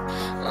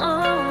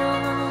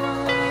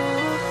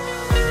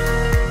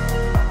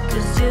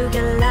 Cause you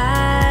get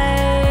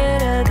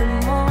lighter the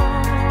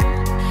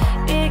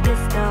more it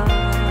gets dark.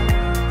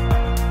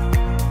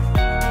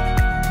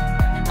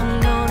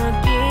 I'm gonna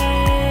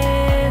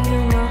give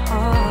you my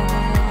heart.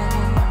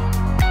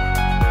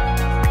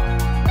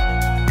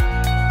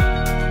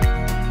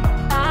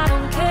 I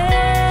don't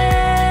care.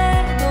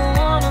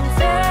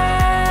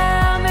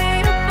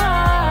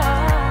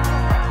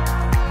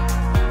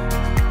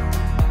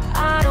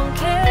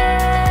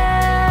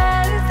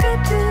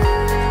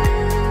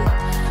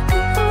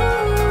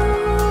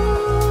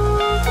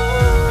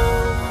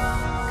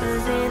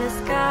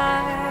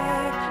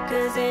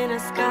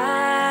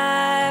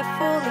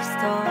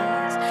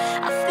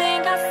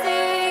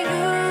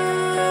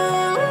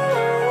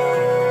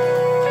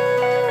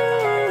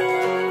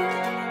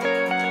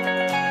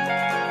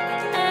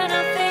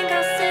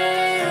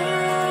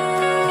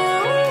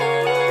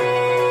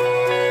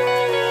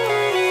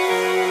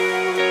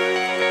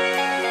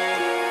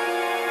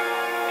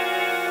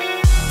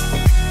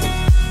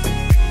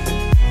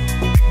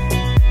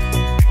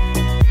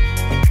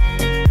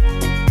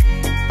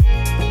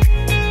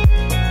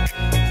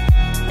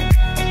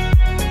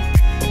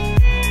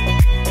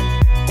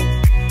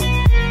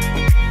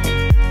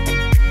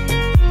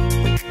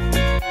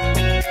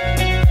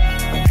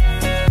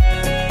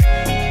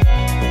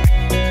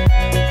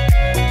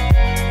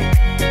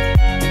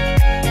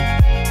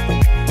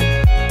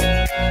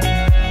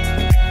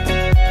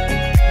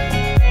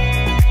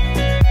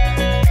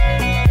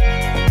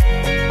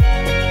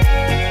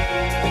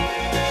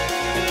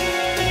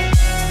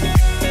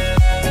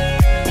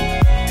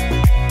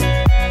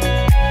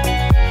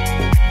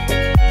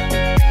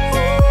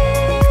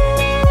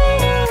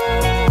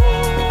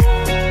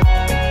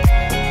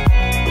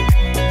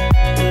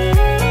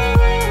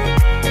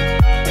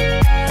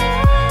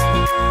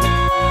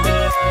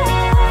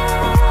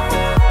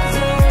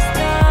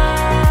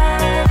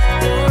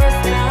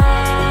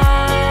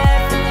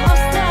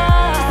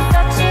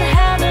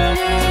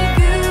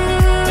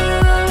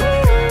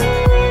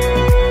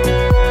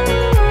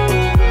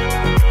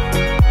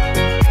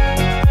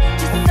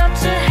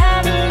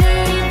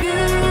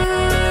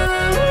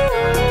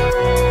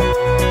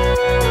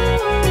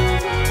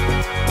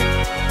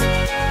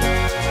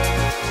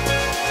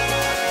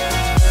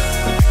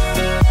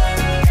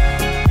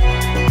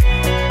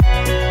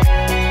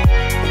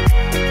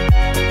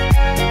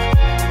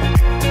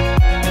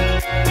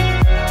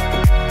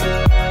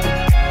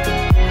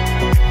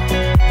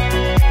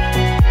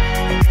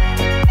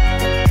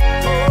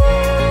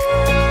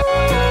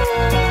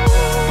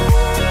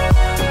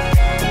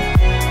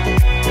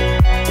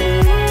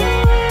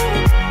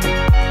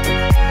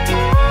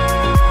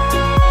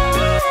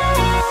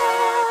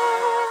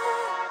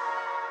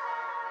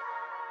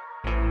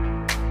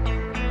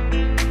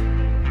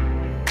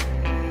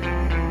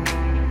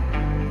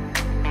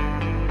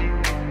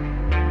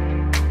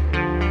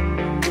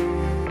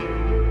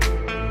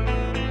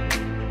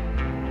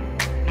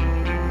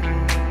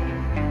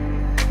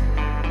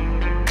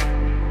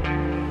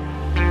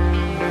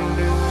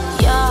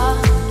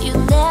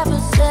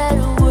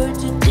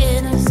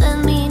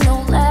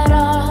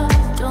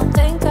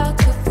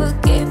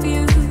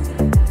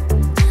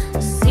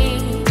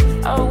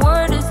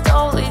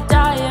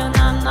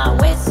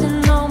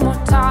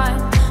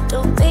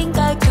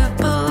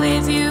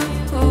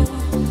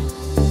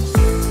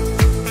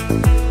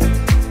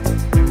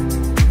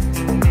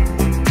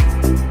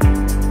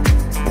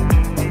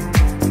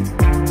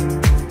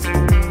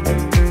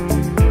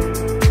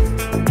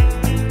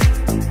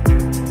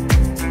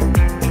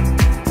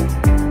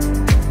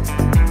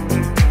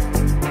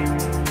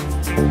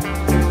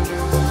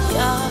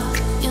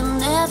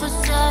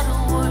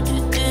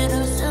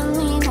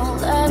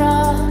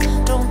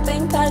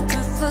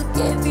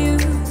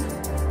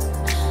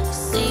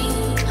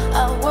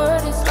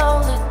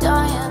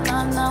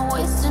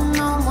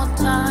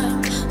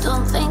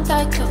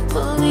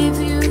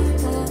 leave you.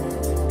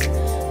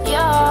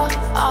 Yeah,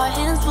 our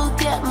hands will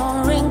get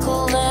more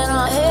wrinkled and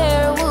our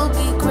hair will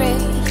be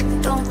gray.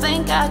 Don't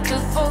think I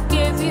could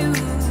forgive you.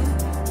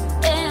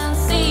 And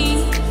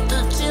see,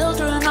 the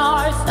children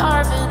are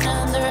starving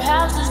and their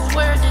houses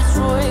were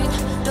destroyed.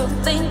 Don't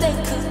think they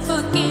could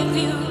forgive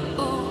you.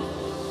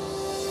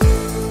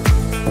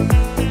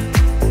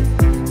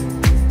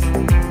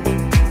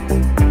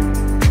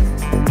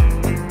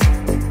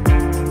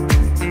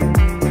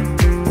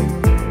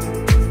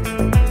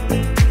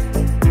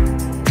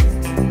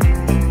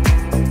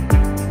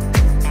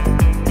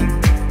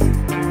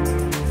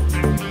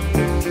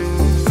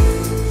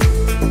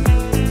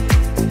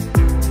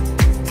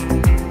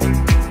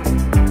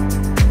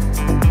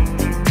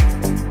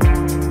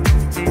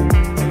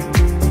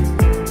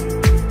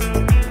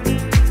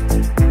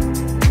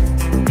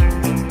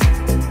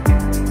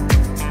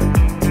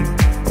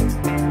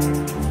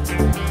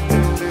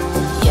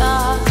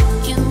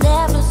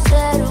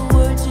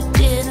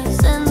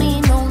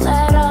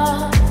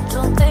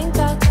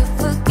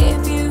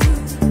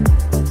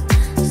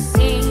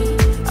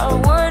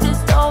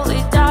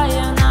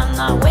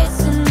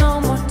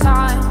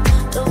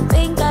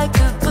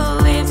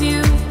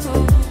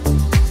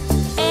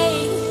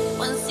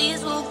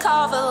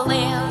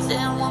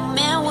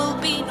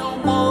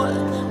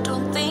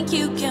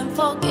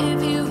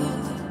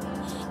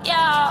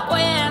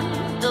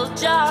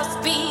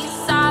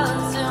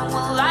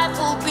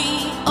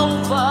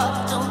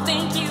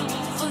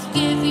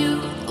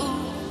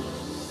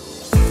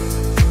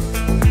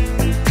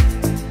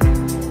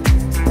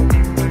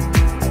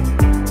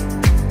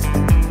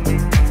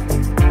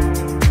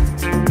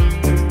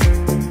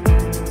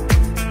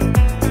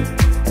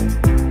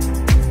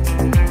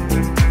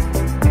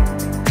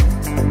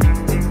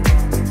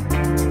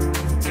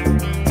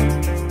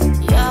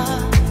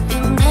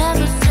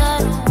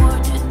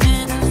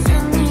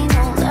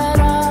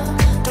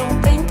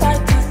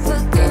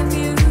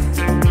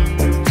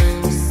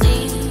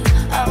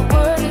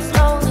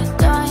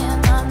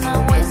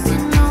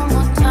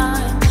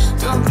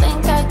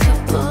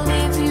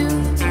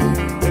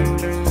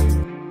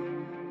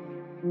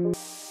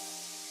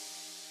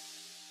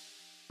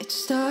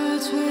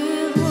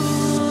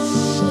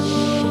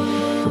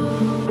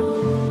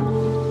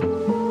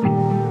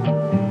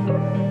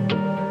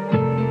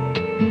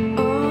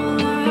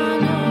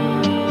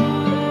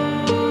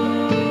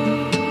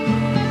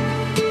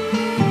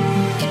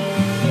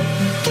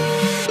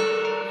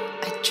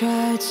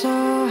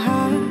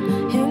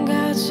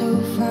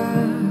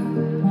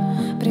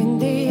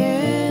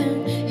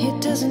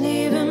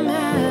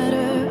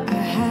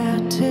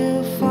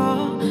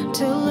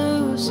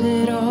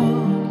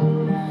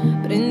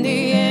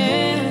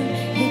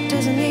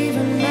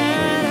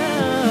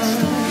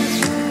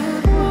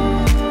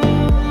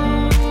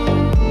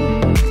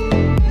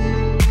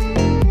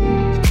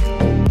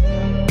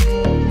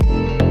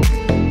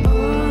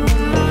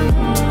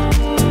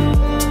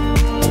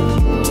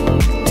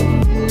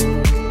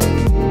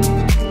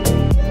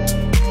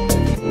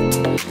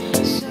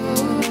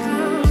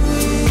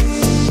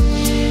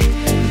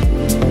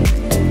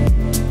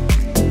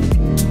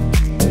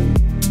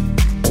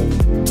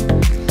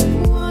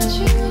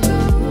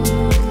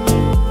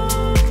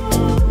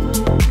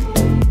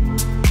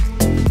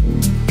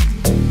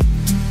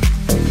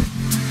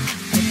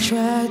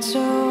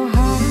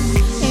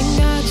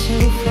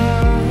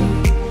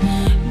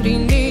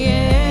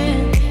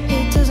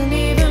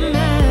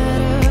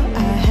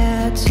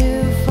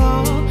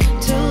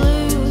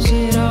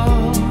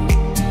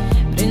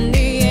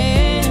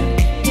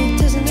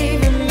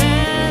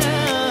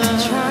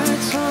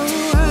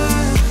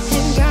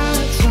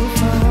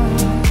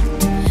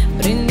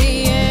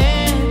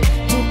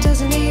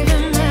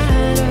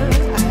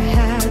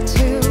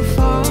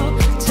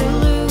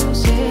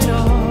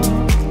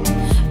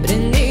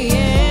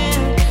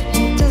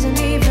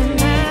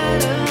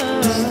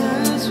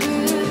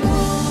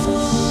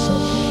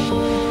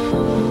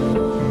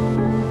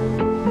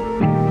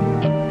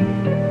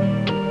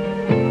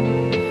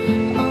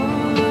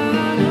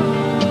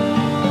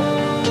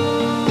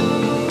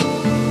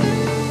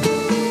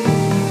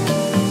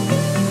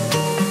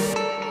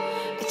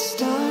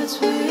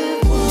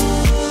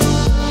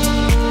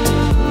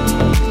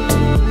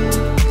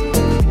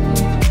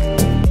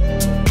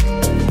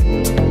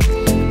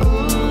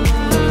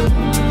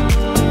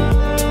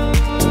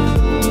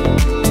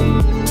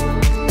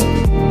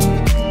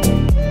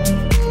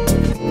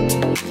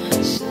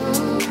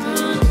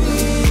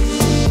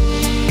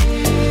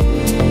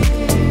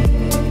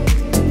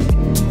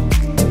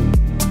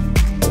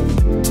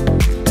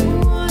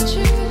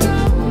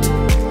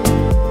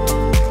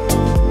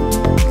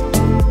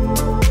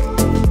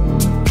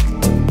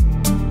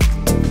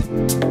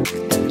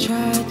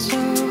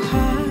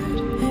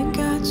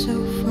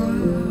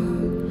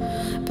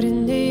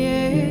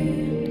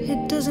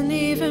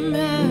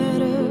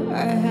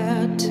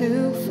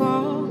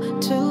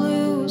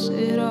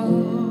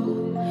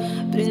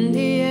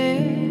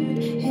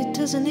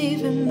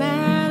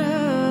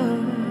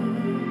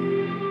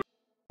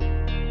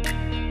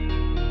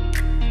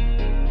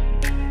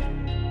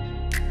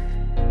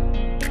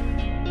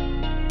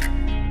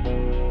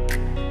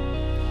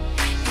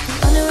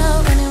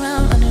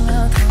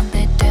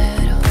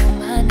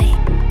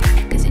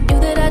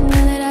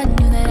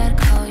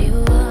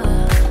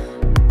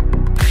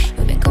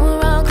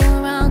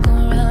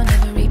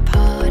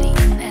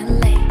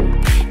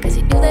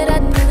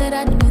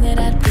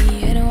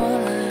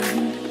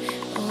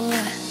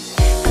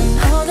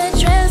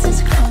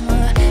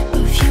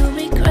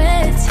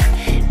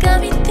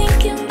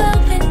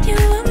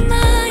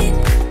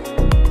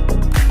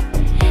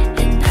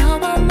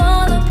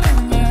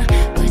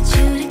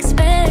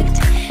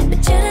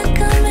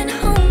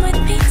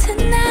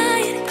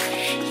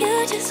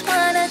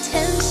 want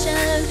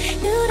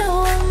attention. You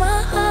don't want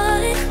my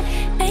heart.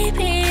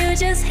 Maybe you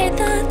just hate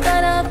the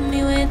thought of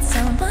me with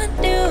someone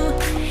new.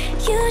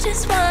 You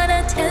just want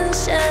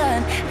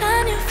attention.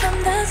 I knew from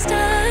the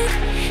start.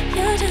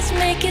 You're just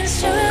making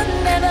sure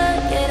I'm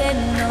never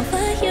getting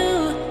over you.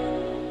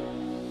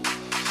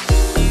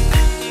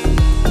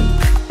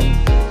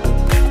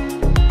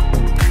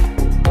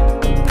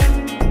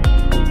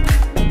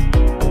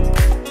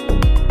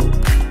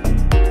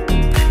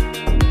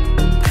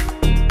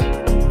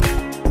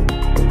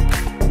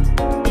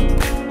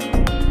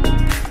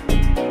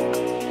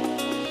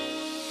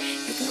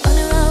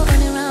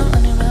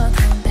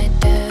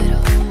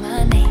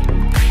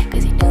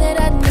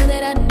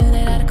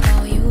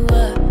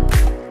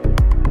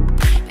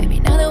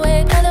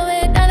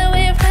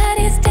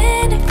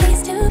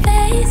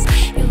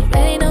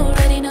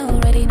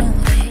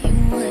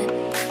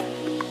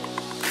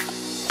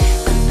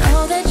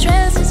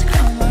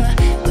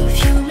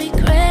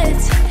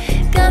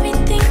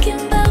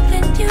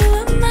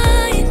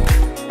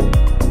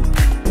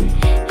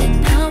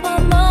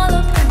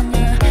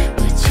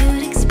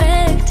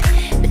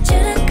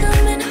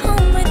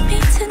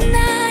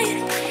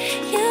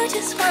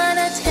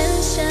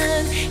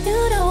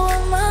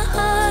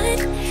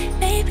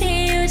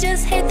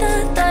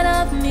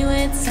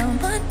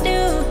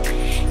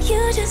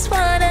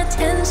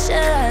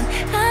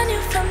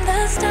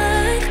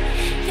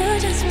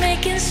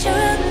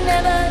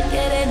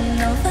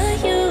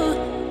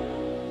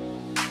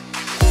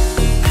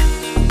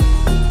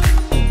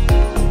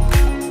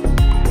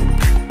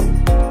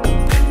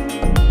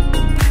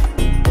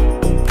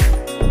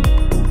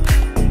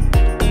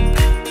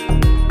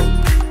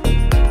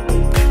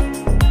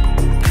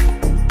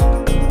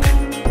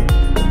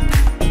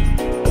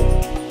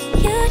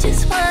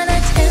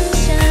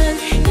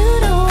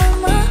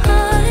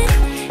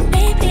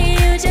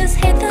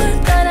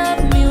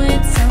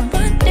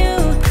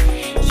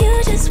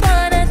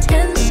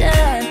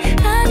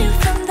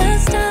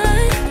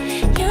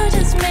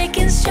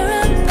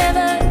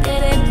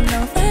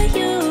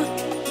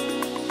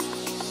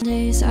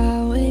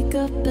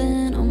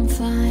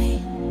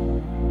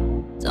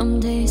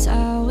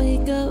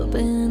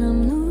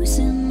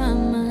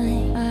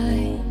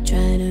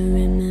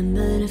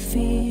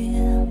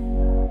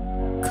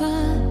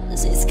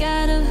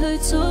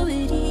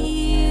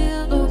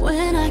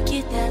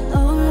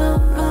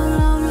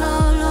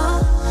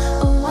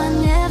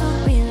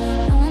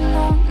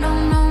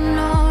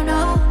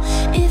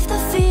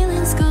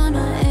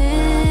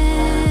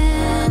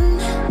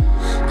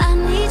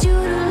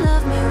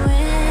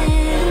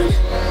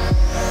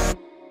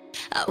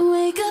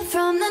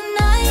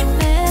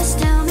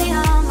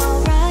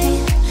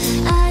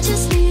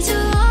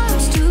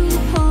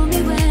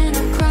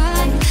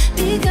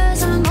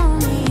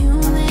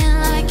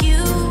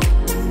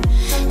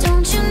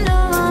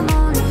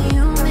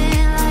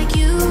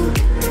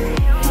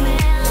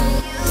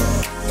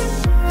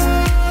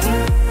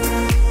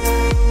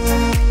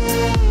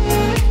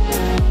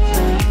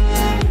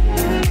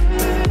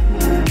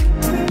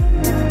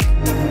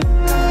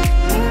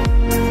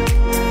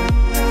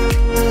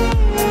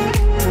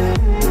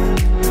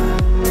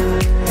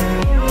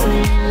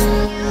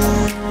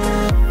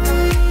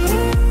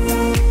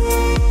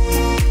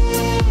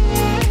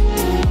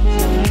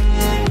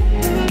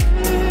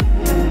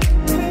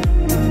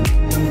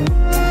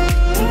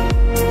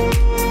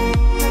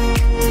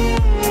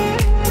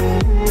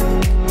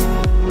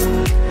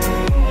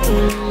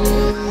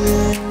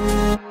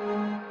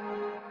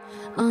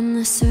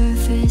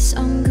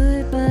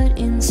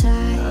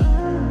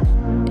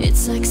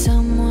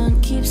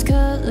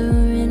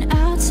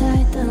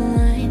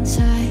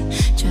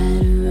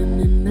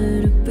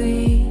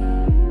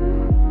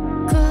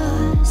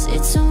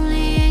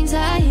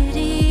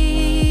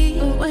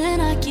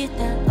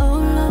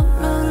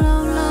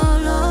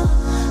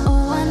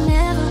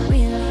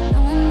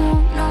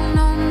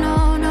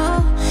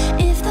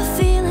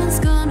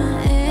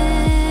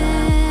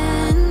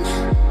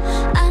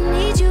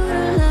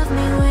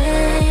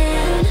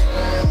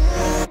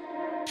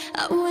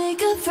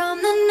 Wake up from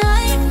the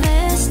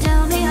nightmares,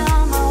 tell me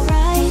I'm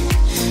alright.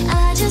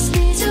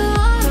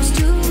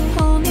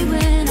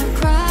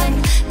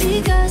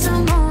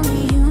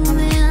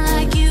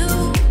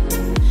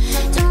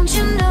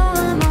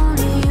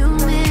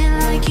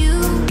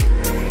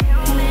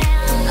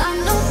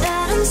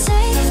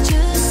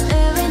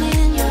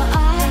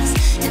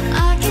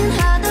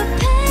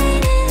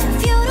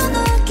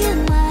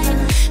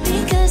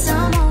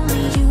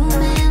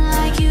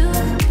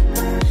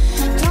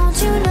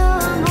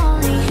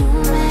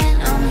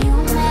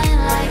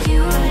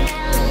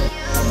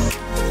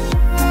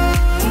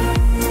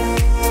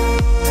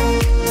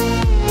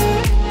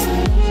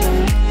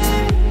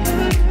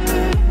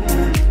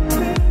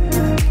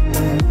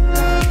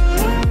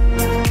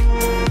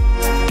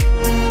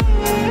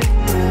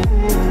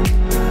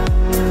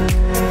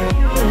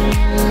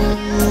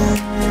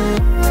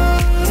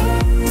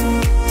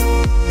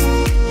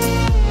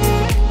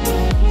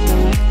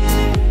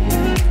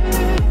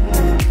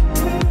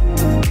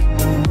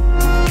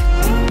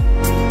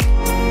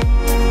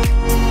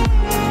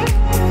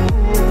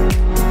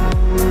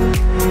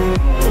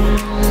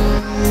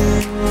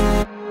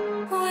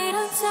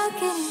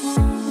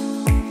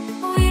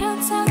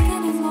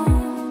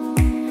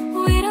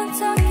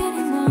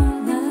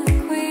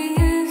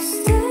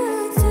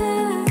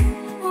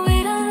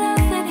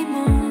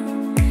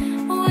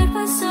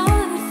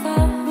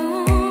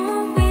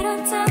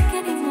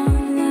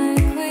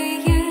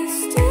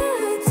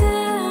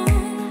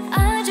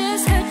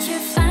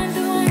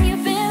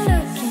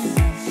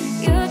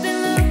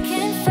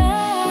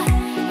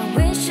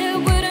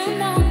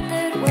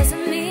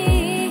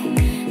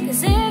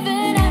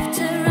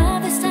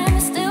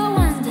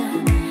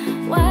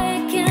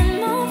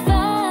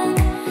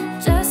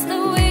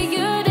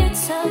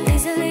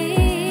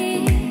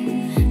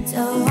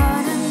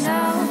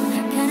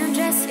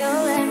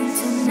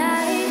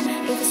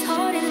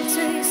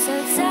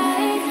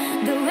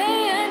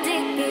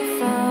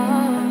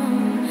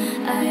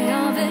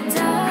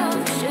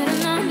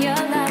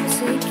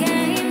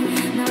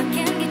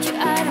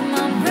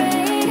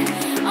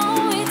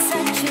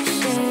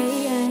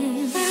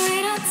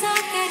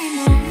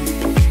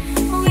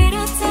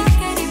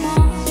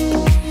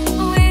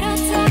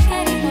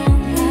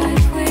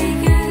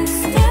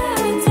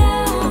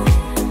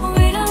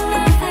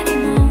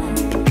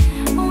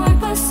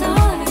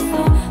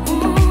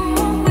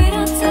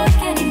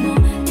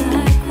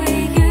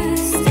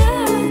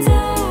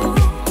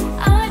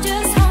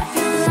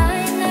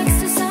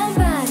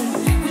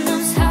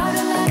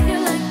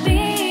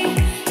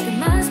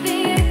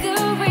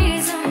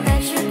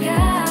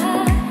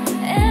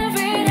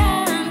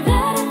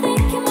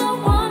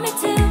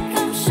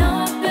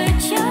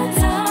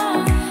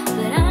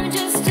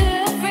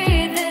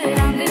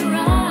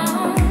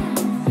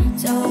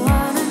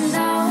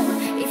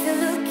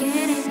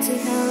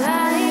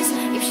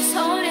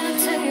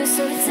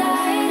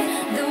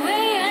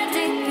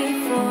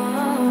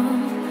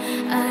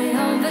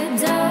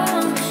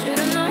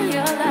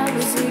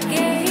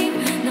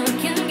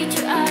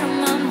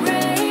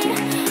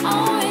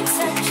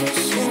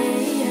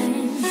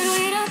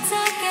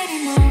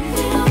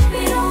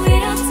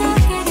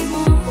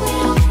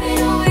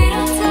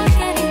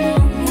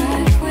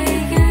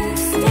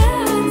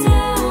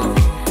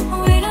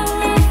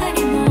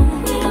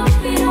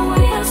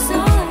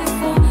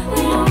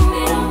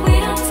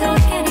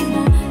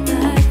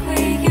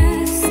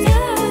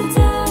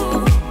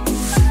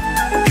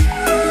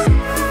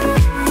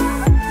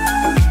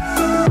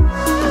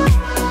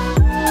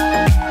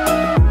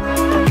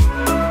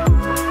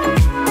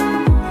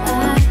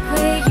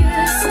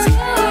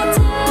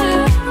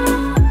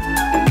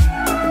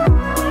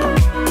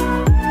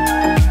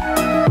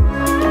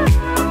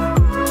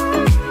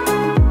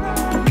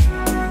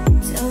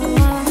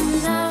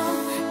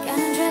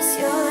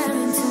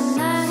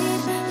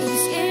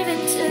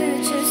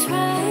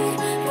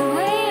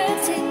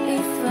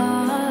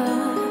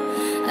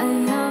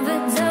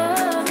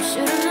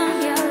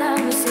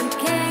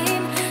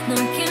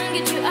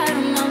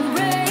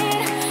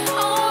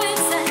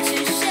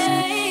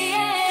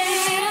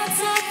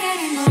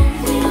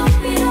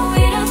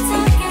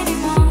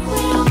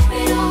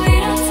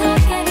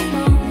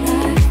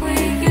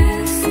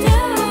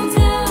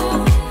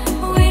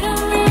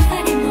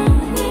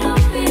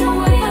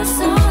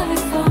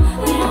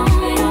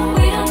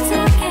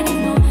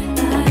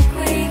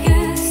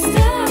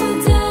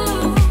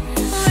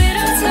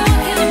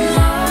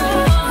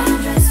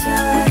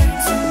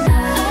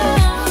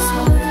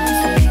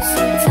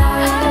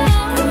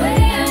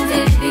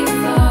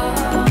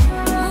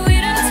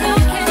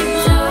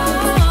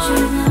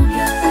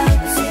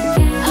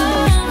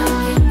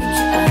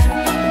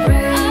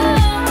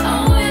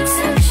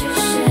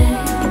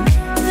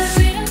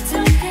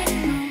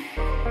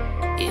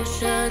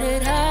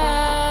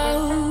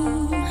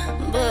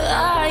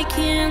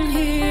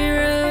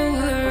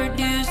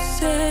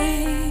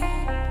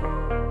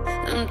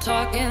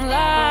 talking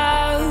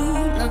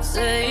loud, not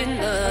saying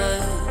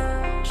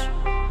much.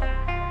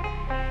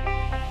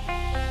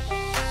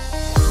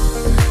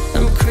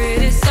 I'm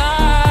criticized,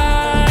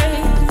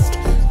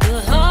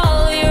 but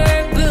all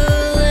your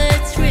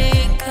bullets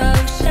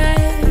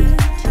ricochet.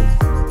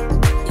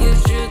 You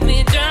shoot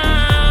me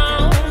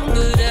down,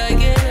 but I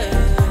get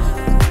up.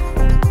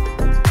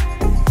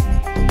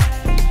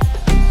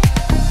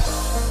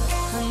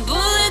 I'm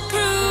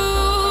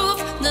bulletproof,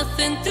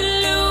 nothing to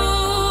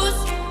lose.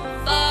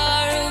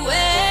 Far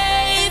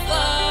away,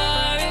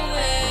 far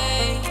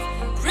away.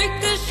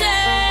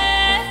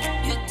 Ricochet,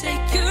 you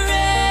take your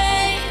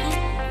aim.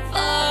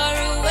 Far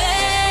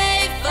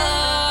away,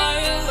 far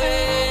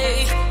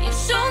away. You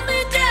shot me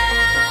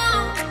down,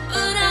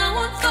 but I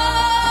won't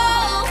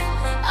fall.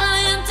 I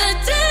am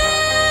titanium.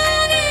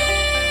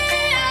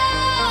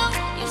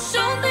 You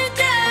shot me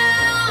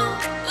down,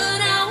 but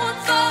I won't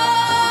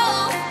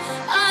fall.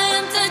 I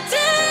am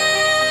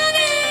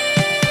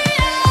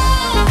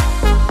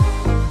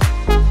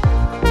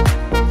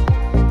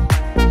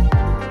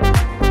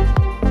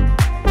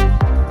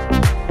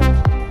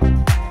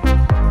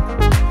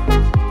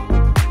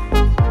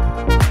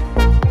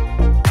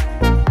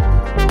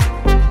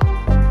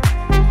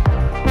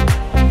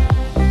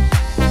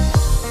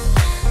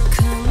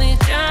Calm me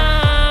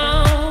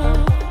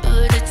down,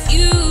 but it's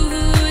you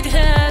who'd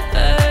have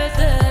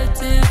further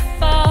to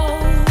fall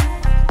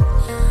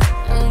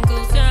and go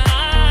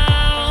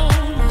down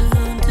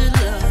to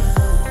love.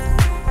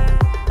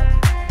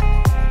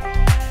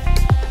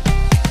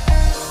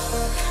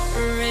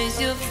 Raise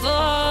your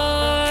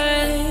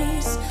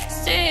voice.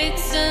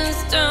 Sticks and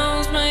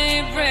stones may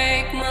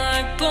break my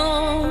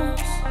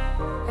bones.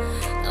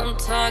 I'm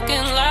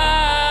talking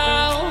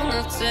loud,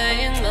 not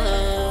saying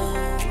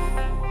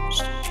much.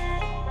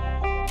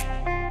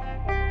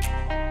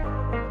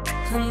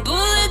 I'm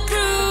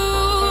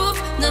bulletproof,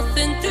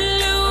 nothing to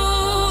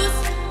lose.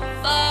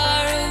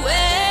 Far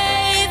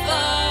away,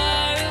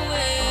 far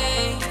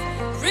away.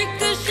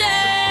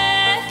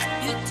 Ricochet,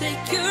 you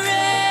take your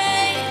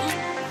aim.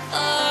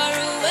 Far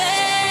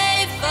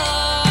away,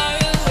 far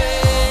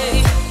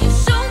away. You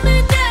shot me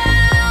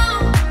down,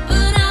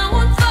 but I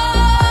won't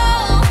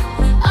fall.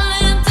 I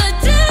am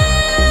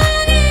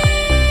titanium.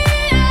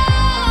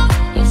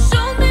 You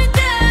shot me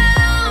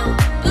down,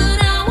 but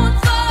I won't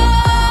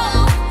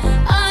fall.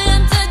 I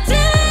am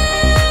titanium.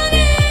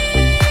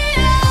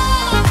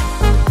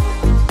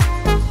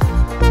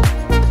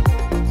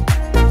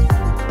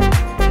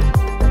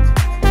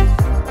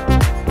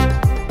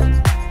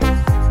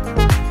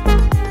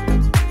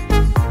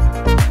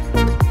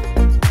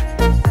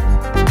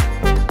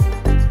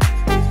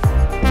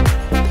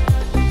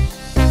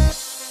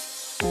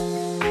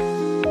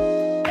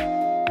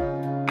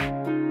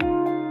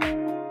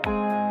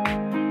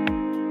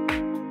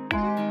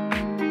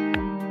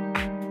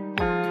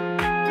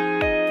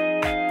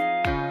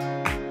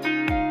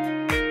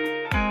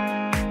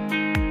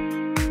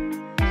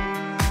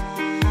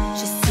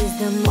 She sees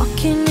them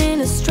walking in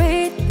a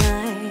straight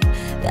line.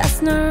 That's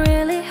not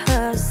really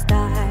her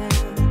style.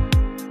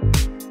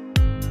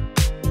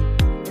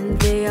 And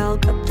they all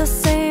got the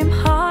same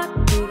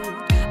heartbeat,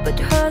 but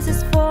hers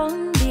is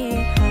falling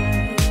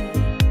behind.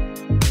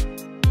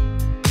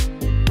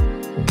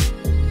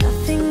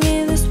 Nothing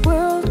in this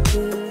world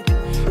could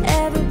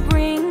ever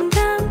bring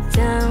them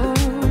down.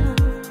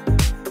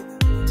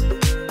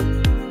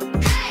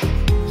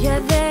 Yeah,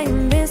 they're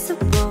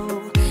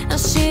invincible, and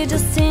she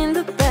just in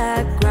the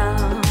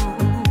background.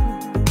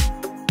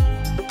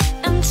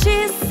 And she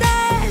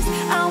says,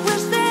 I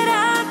wish that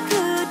I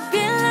could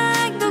be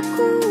like the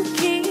cool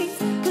kids,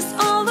 'cause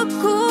all the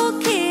cool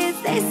kids,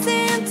 they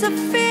seem to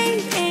fit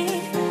in.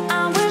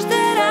 I wish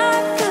that I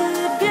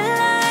could be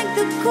like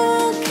the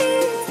cool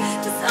kids,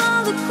 'cause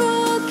all the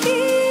cool kids.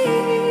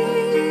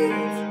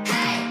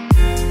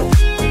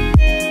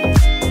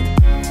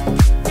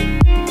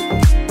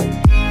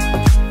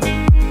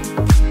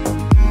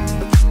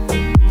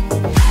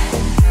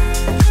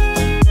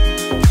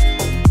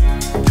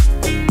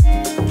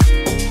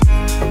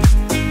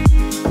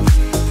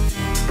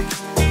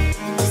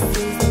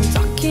 Sees them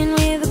talking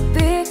with a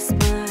big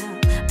smile,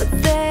 but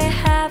they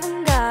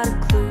haven't got a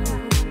clue.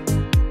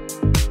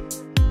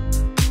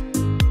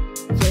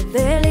 Yeah,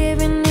 they're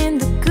living in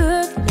the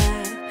good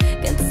life,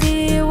 can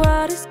see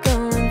what is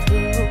going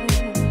through.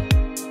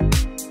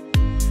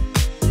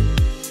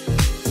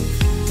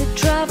 They're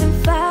driving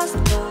fast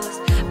cars,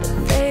 but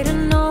they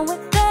don't know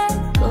where they're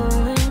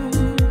going.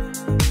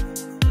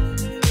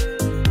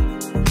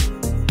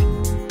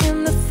 In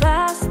the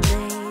fast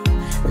lane,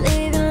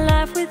 living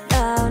life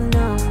without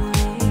knowing.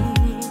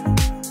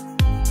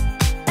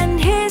 And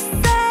he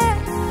said,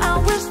 I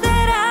wish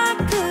that I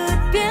could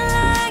be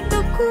like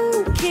the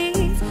cool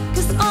kids,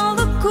 'cause all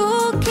the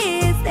cool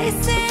kids, they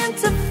seem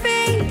to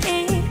fit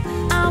in.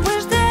 I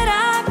wish that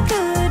I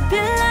could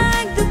be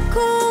like the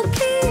cool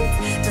kids,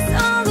 'cause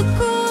all the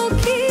cool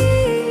kids.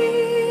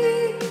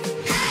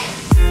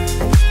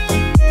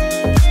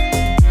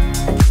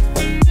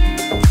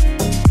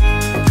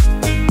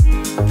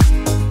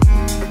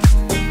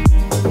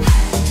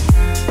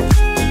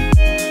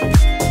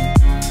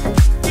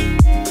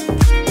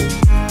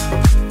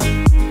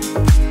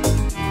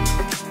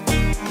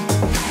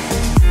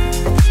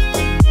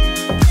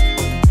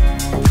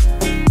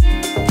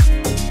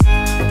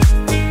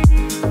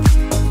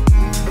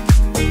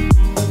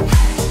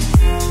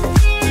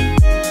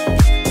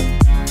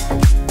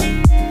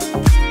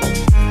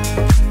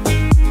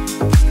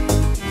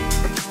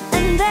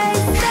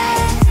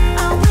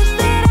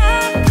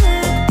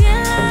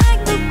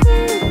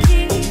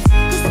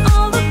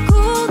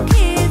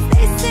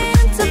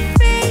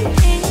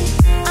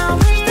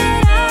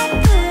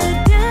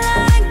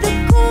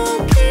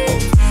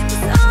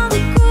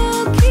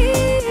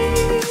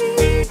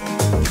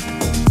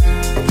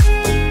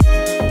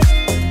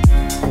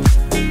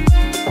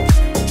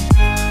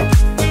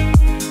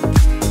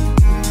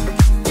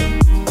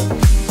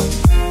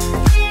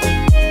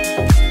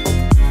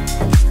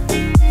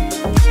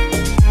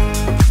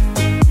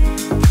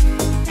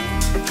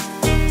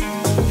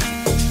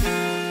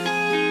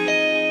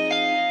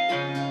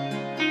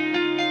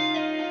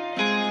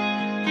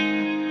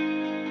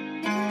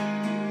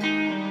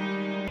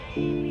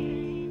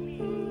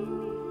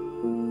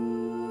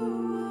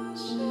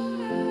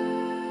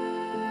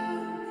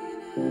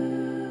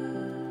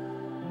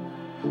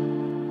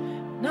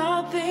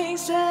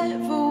 Nothing's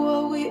ever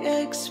what we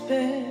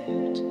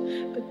expect,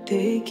 but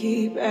they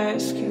keep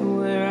asking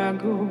where I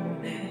go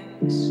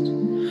next.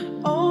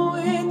 All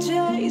we're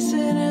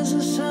chasing is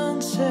a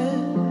sunset.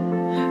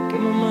 Get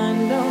my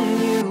mind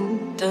on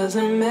you.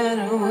 Doesn't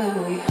matter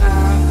where we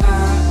are.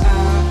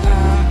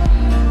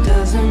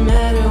 Doesn't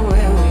matter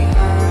where we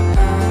are.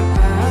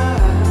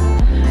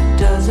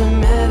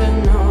 Doesn't matter,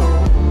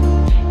 no.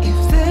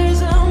 If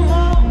there's a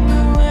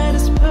moment where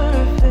it's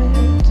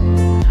perfect,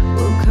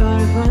 we'll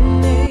carve our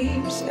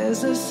names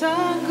as the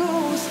sun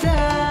goes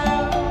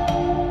down.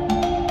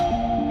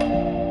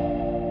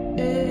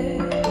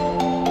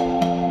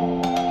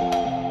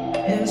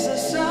 As the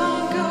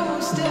sun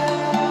goes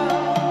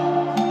down.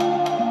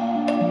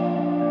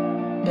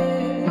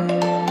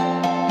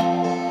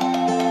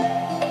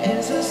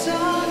 As the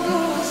sun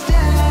goes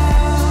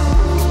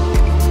down.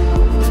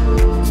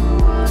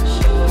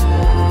 Watch your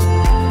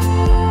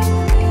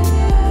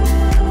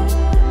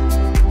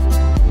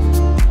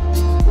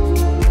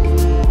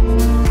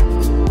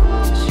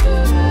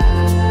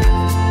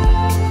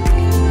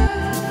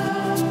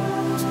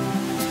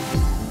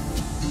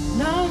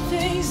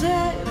Nothing's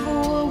ever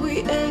what we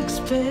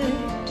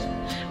expect,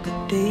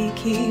 but they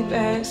keep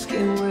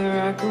asking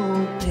where I go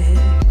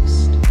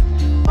next.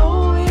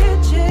 All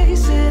we're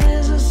chasing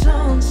is a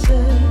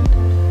sunset.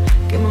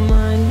 Get my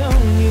mind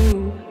on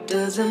you.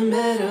 Doesn't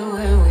matter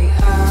where we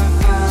are.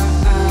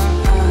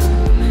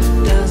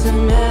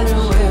 Doesn't matter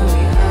where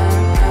we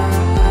are.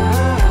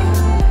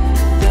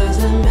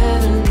 Doesn't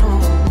matter, no.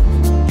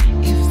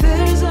 If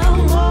there's a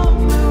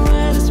moment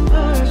when it's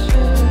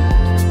perfect,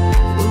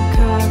 we'll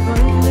carve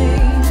our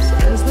names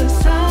as the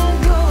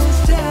sun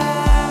goes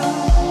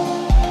down.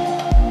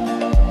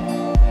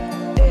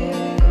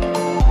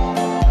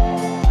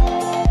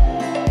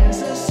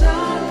 As the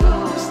sun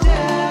goes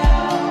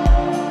down.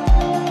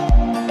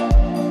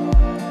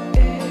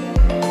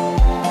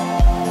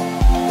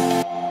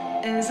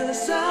 As the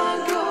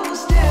sun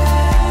goes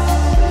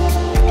down.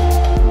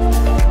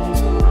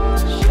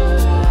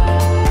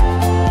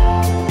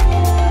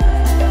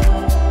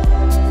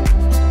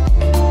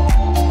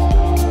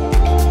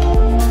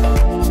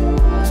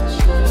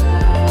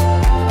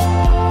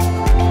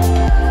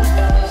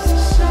 As the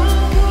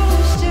sun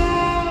goes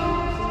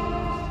down.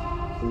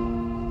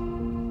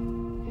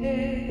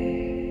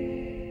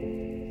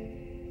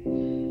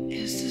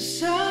 As the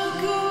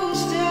sun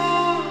goes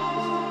down.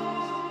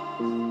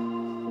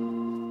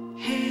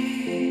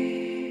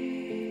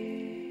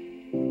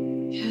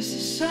 As the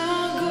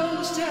sun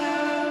goes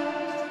down.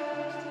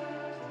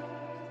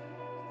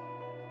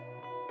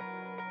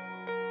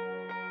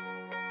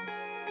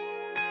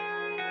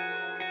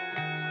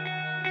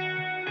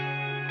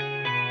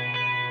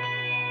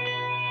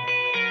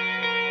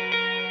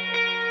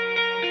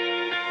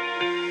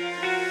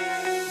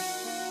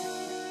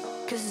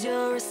 Cause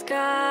you're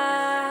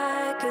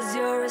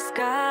a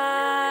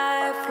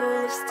sky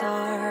full of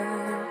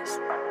stars.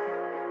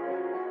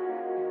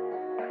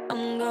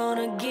 I'm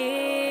gonna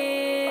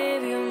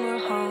give you my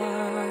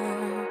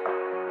heart.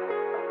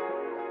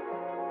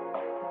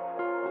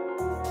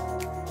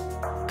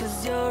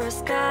 Cause you're a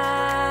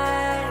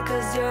sky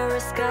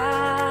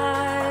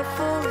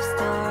full of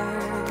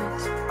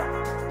stars.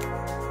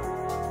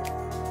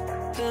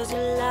 Cause you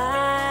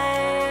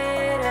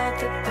light up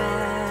the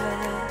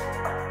path.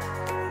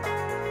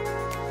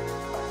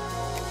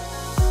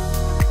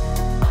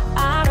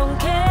 I don't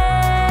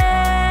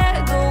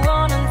care, go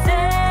on and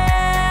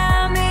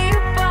tear me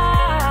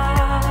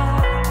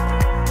apart.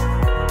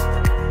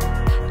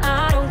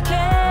 I don't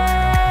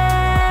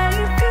care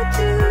if you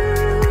do.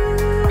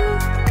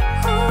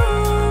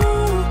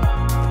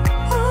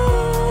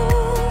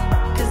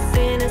 Cause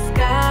in a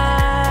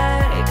sky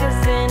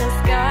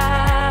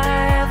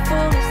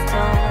full of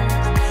stars,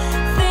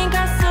 think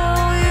I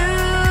saw you.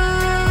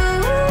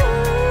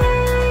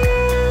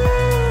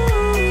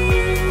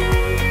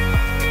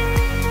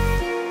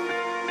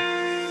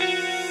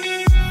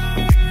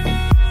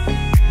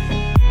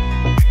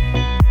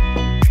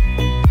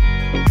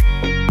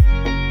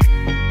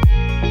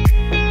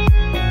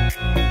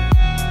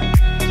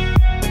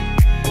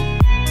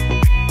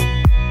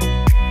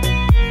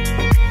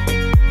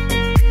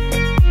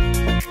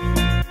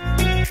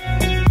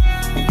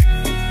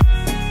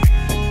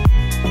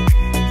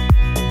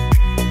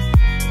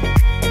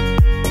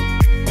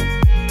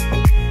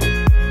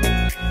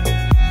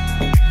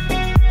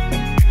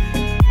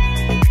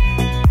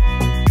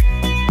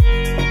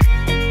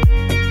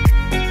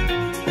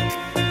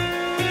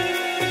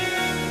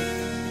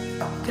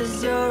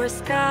 Cause you're a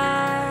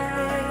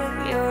sky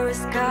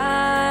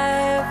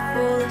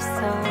full of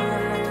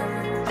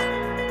stars.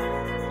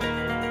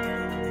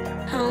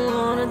 I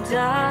wanna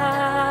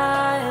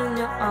die in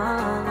your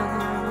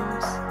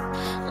arms.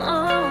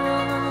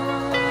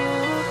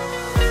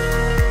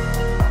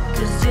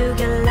 Cause you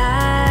can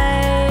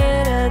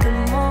light up the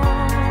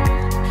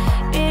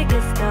morning, it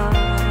gets dark.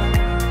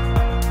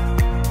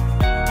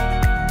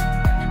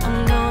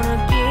 I'm gonna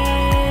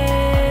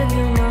give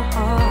you my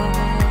heart.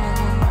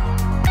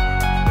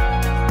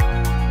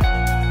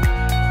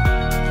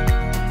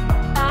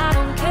 I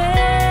don't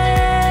care.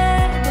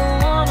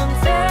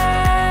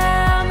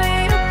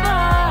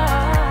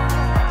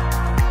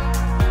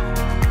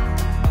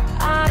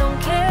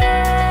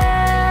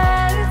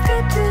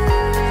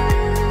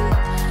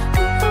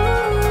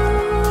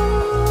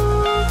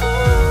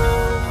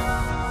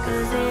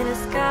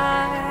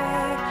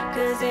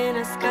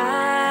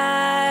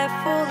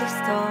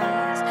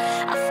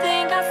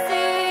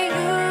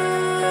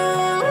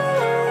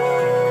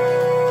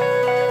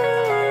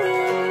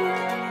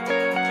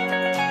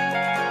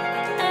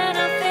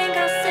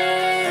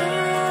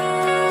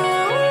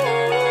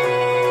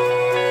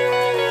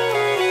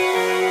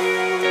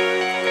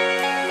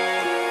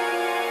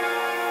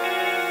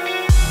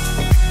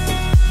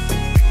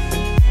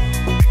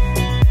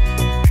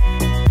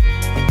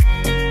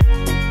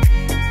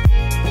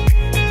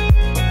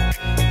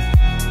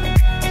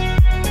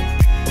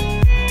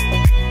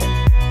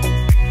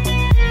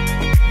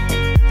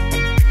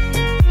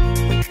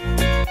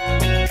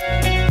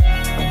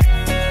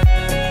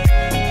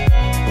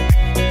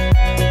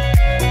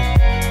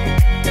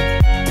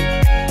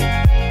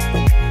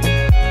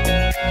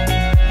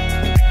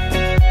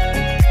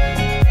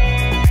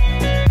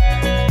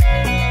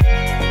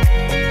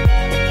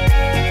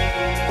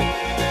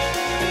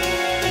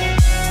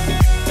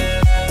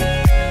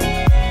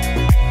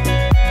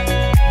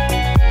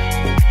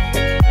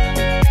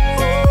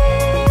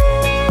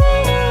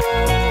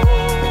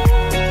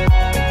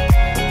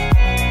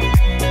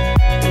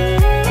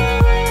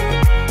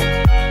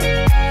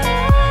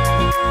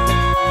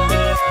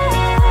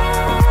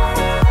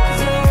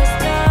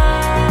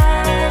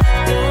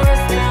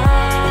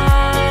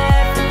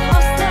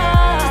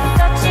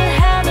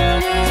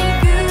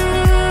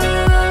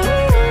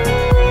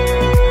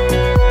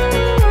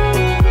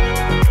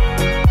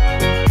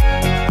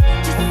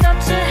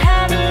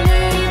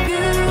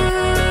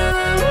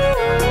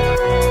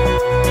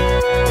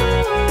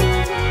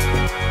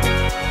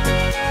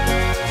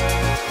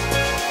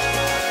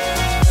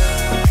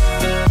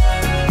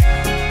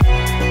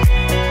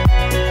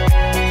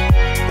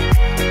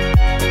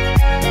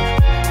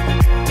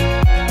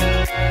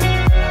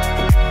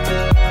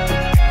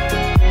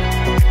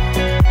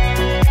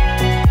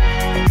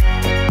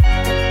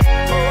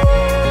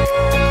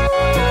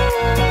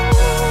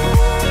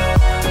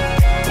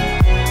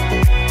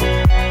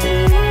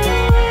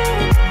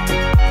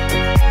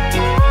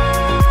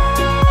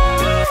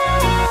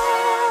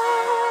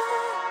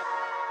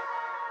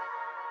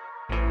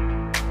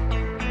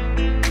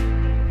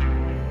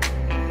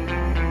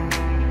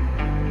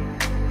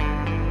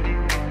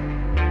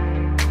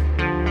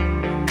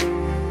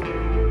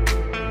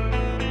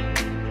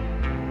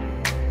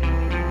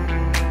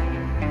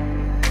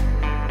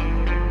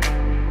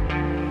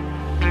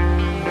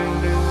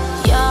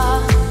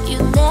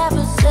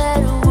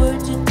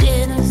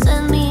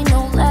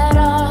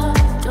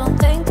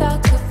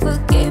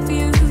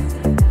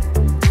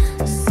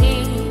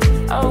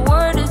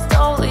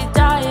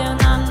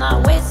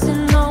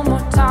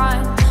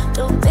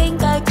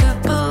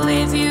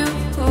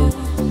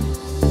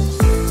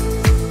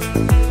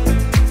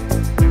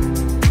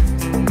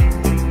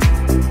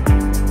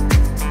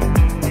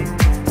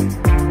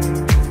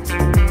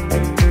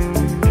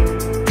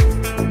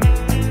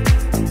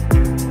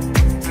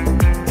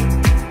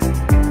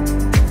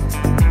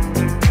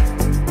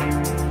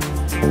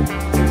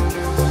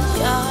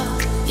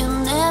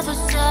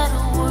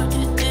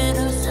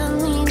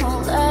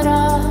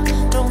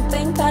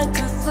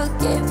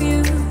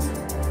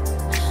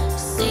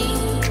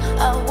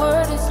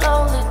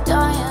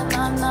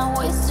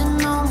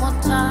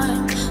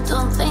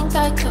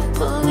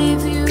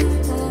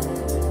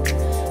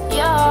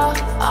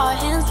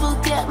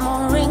 get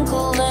more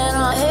wrinkled and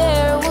our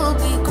hair will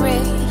be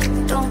gray.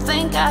 Don't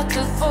think I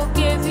could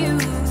forgive you.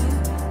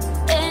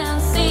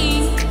 And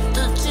see,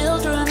 the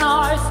children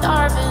are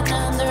starving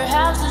and their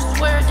houses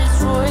were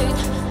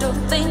destroyed.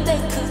 Don't think they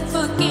could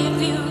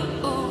forgive you.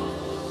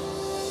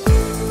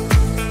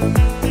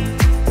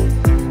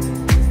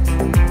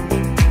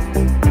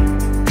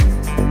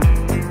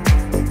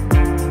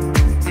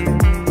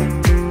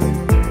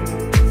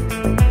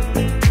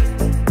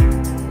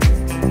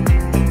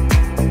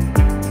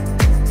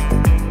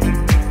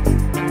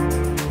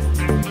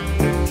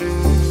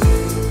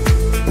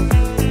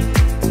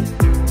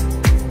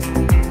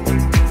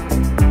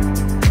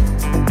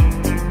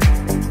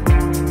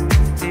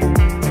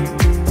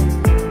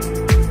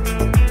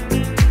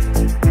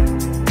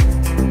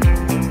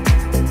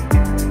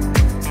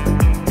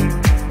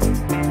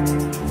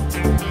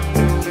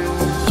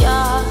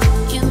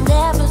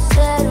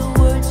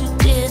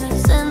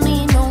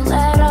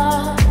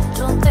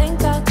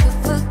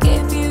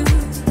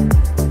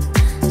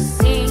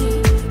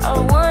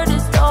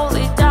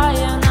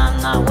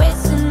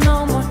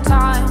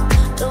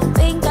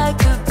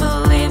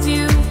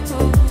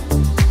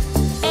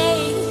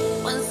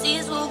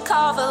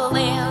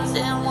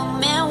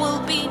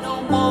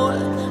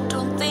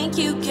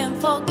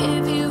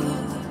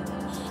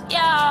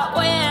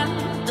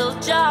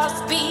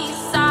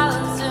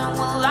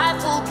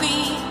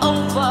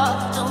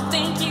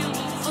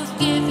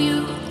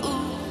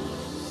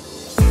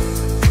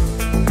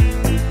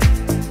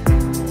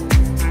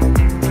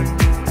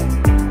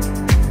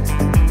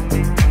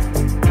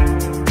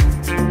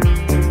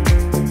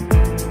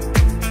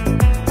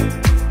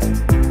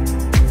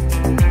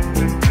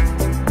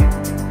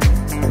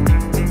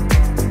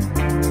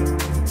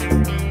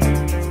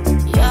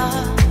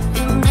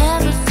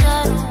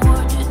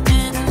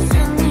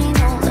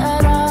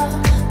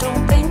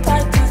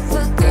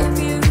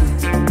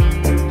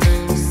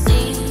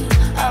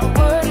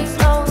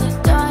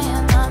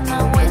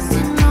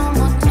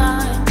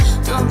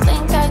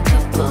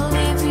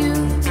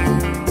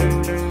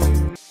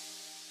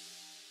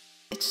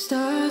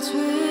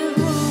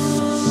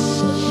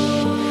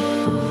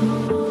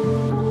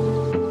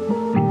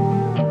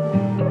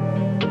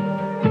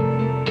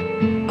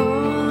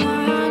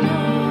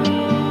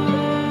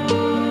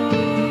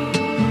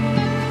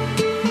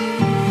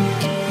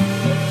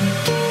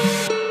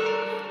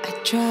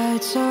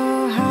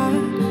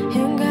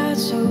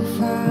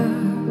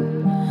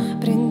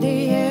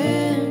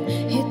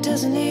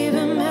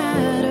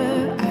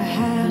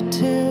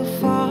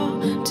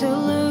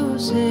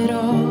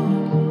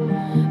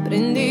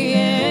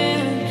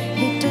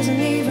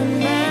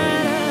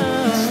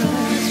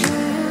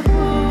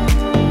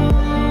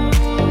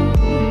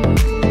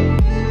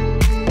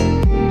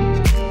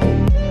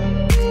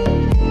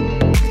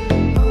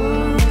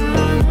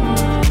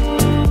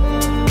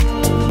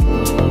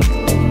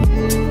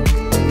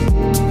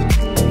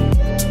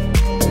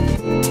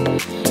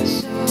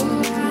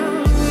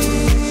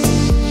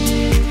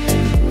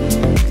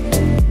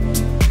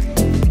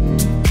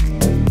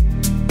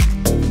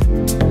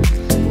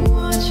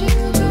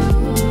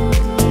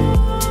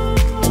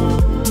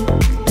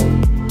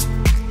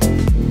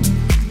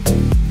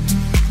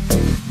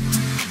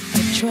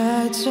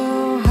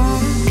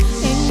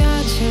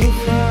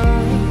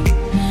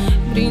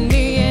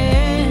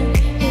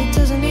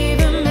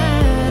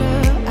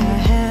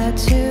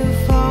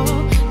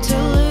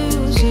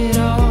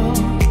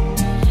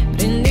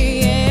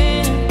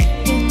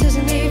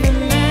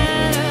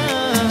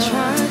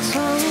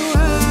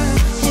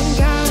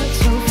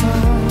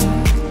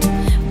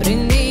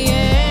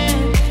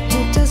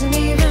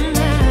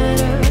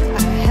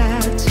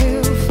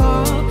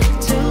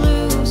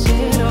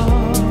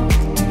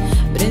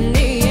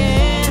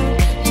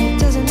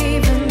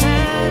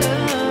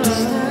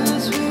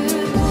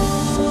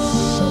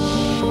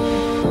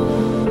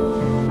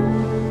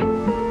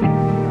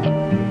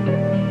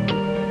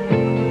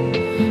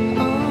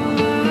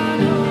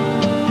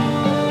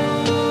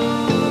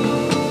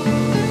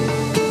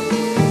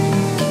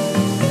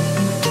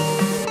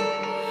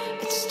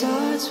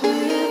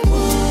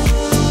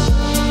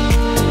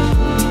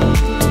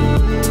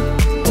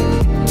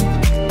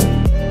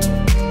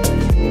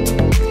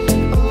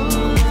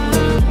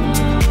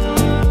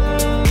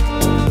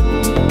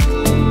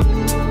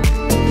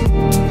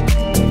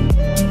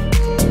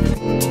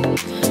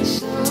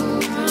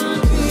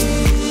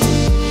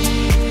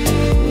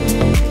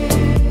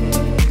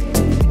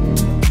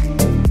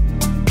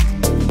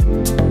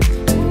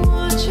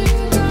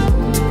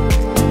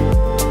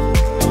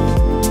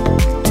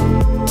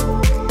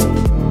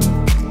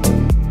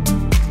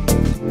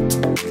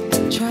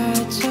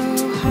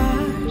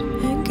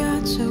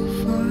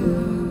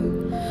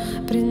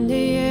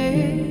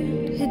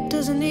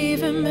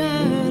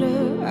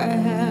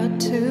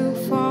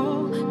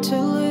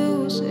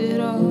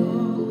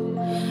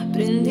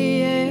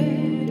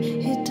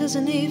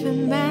 doesn't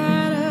even matter.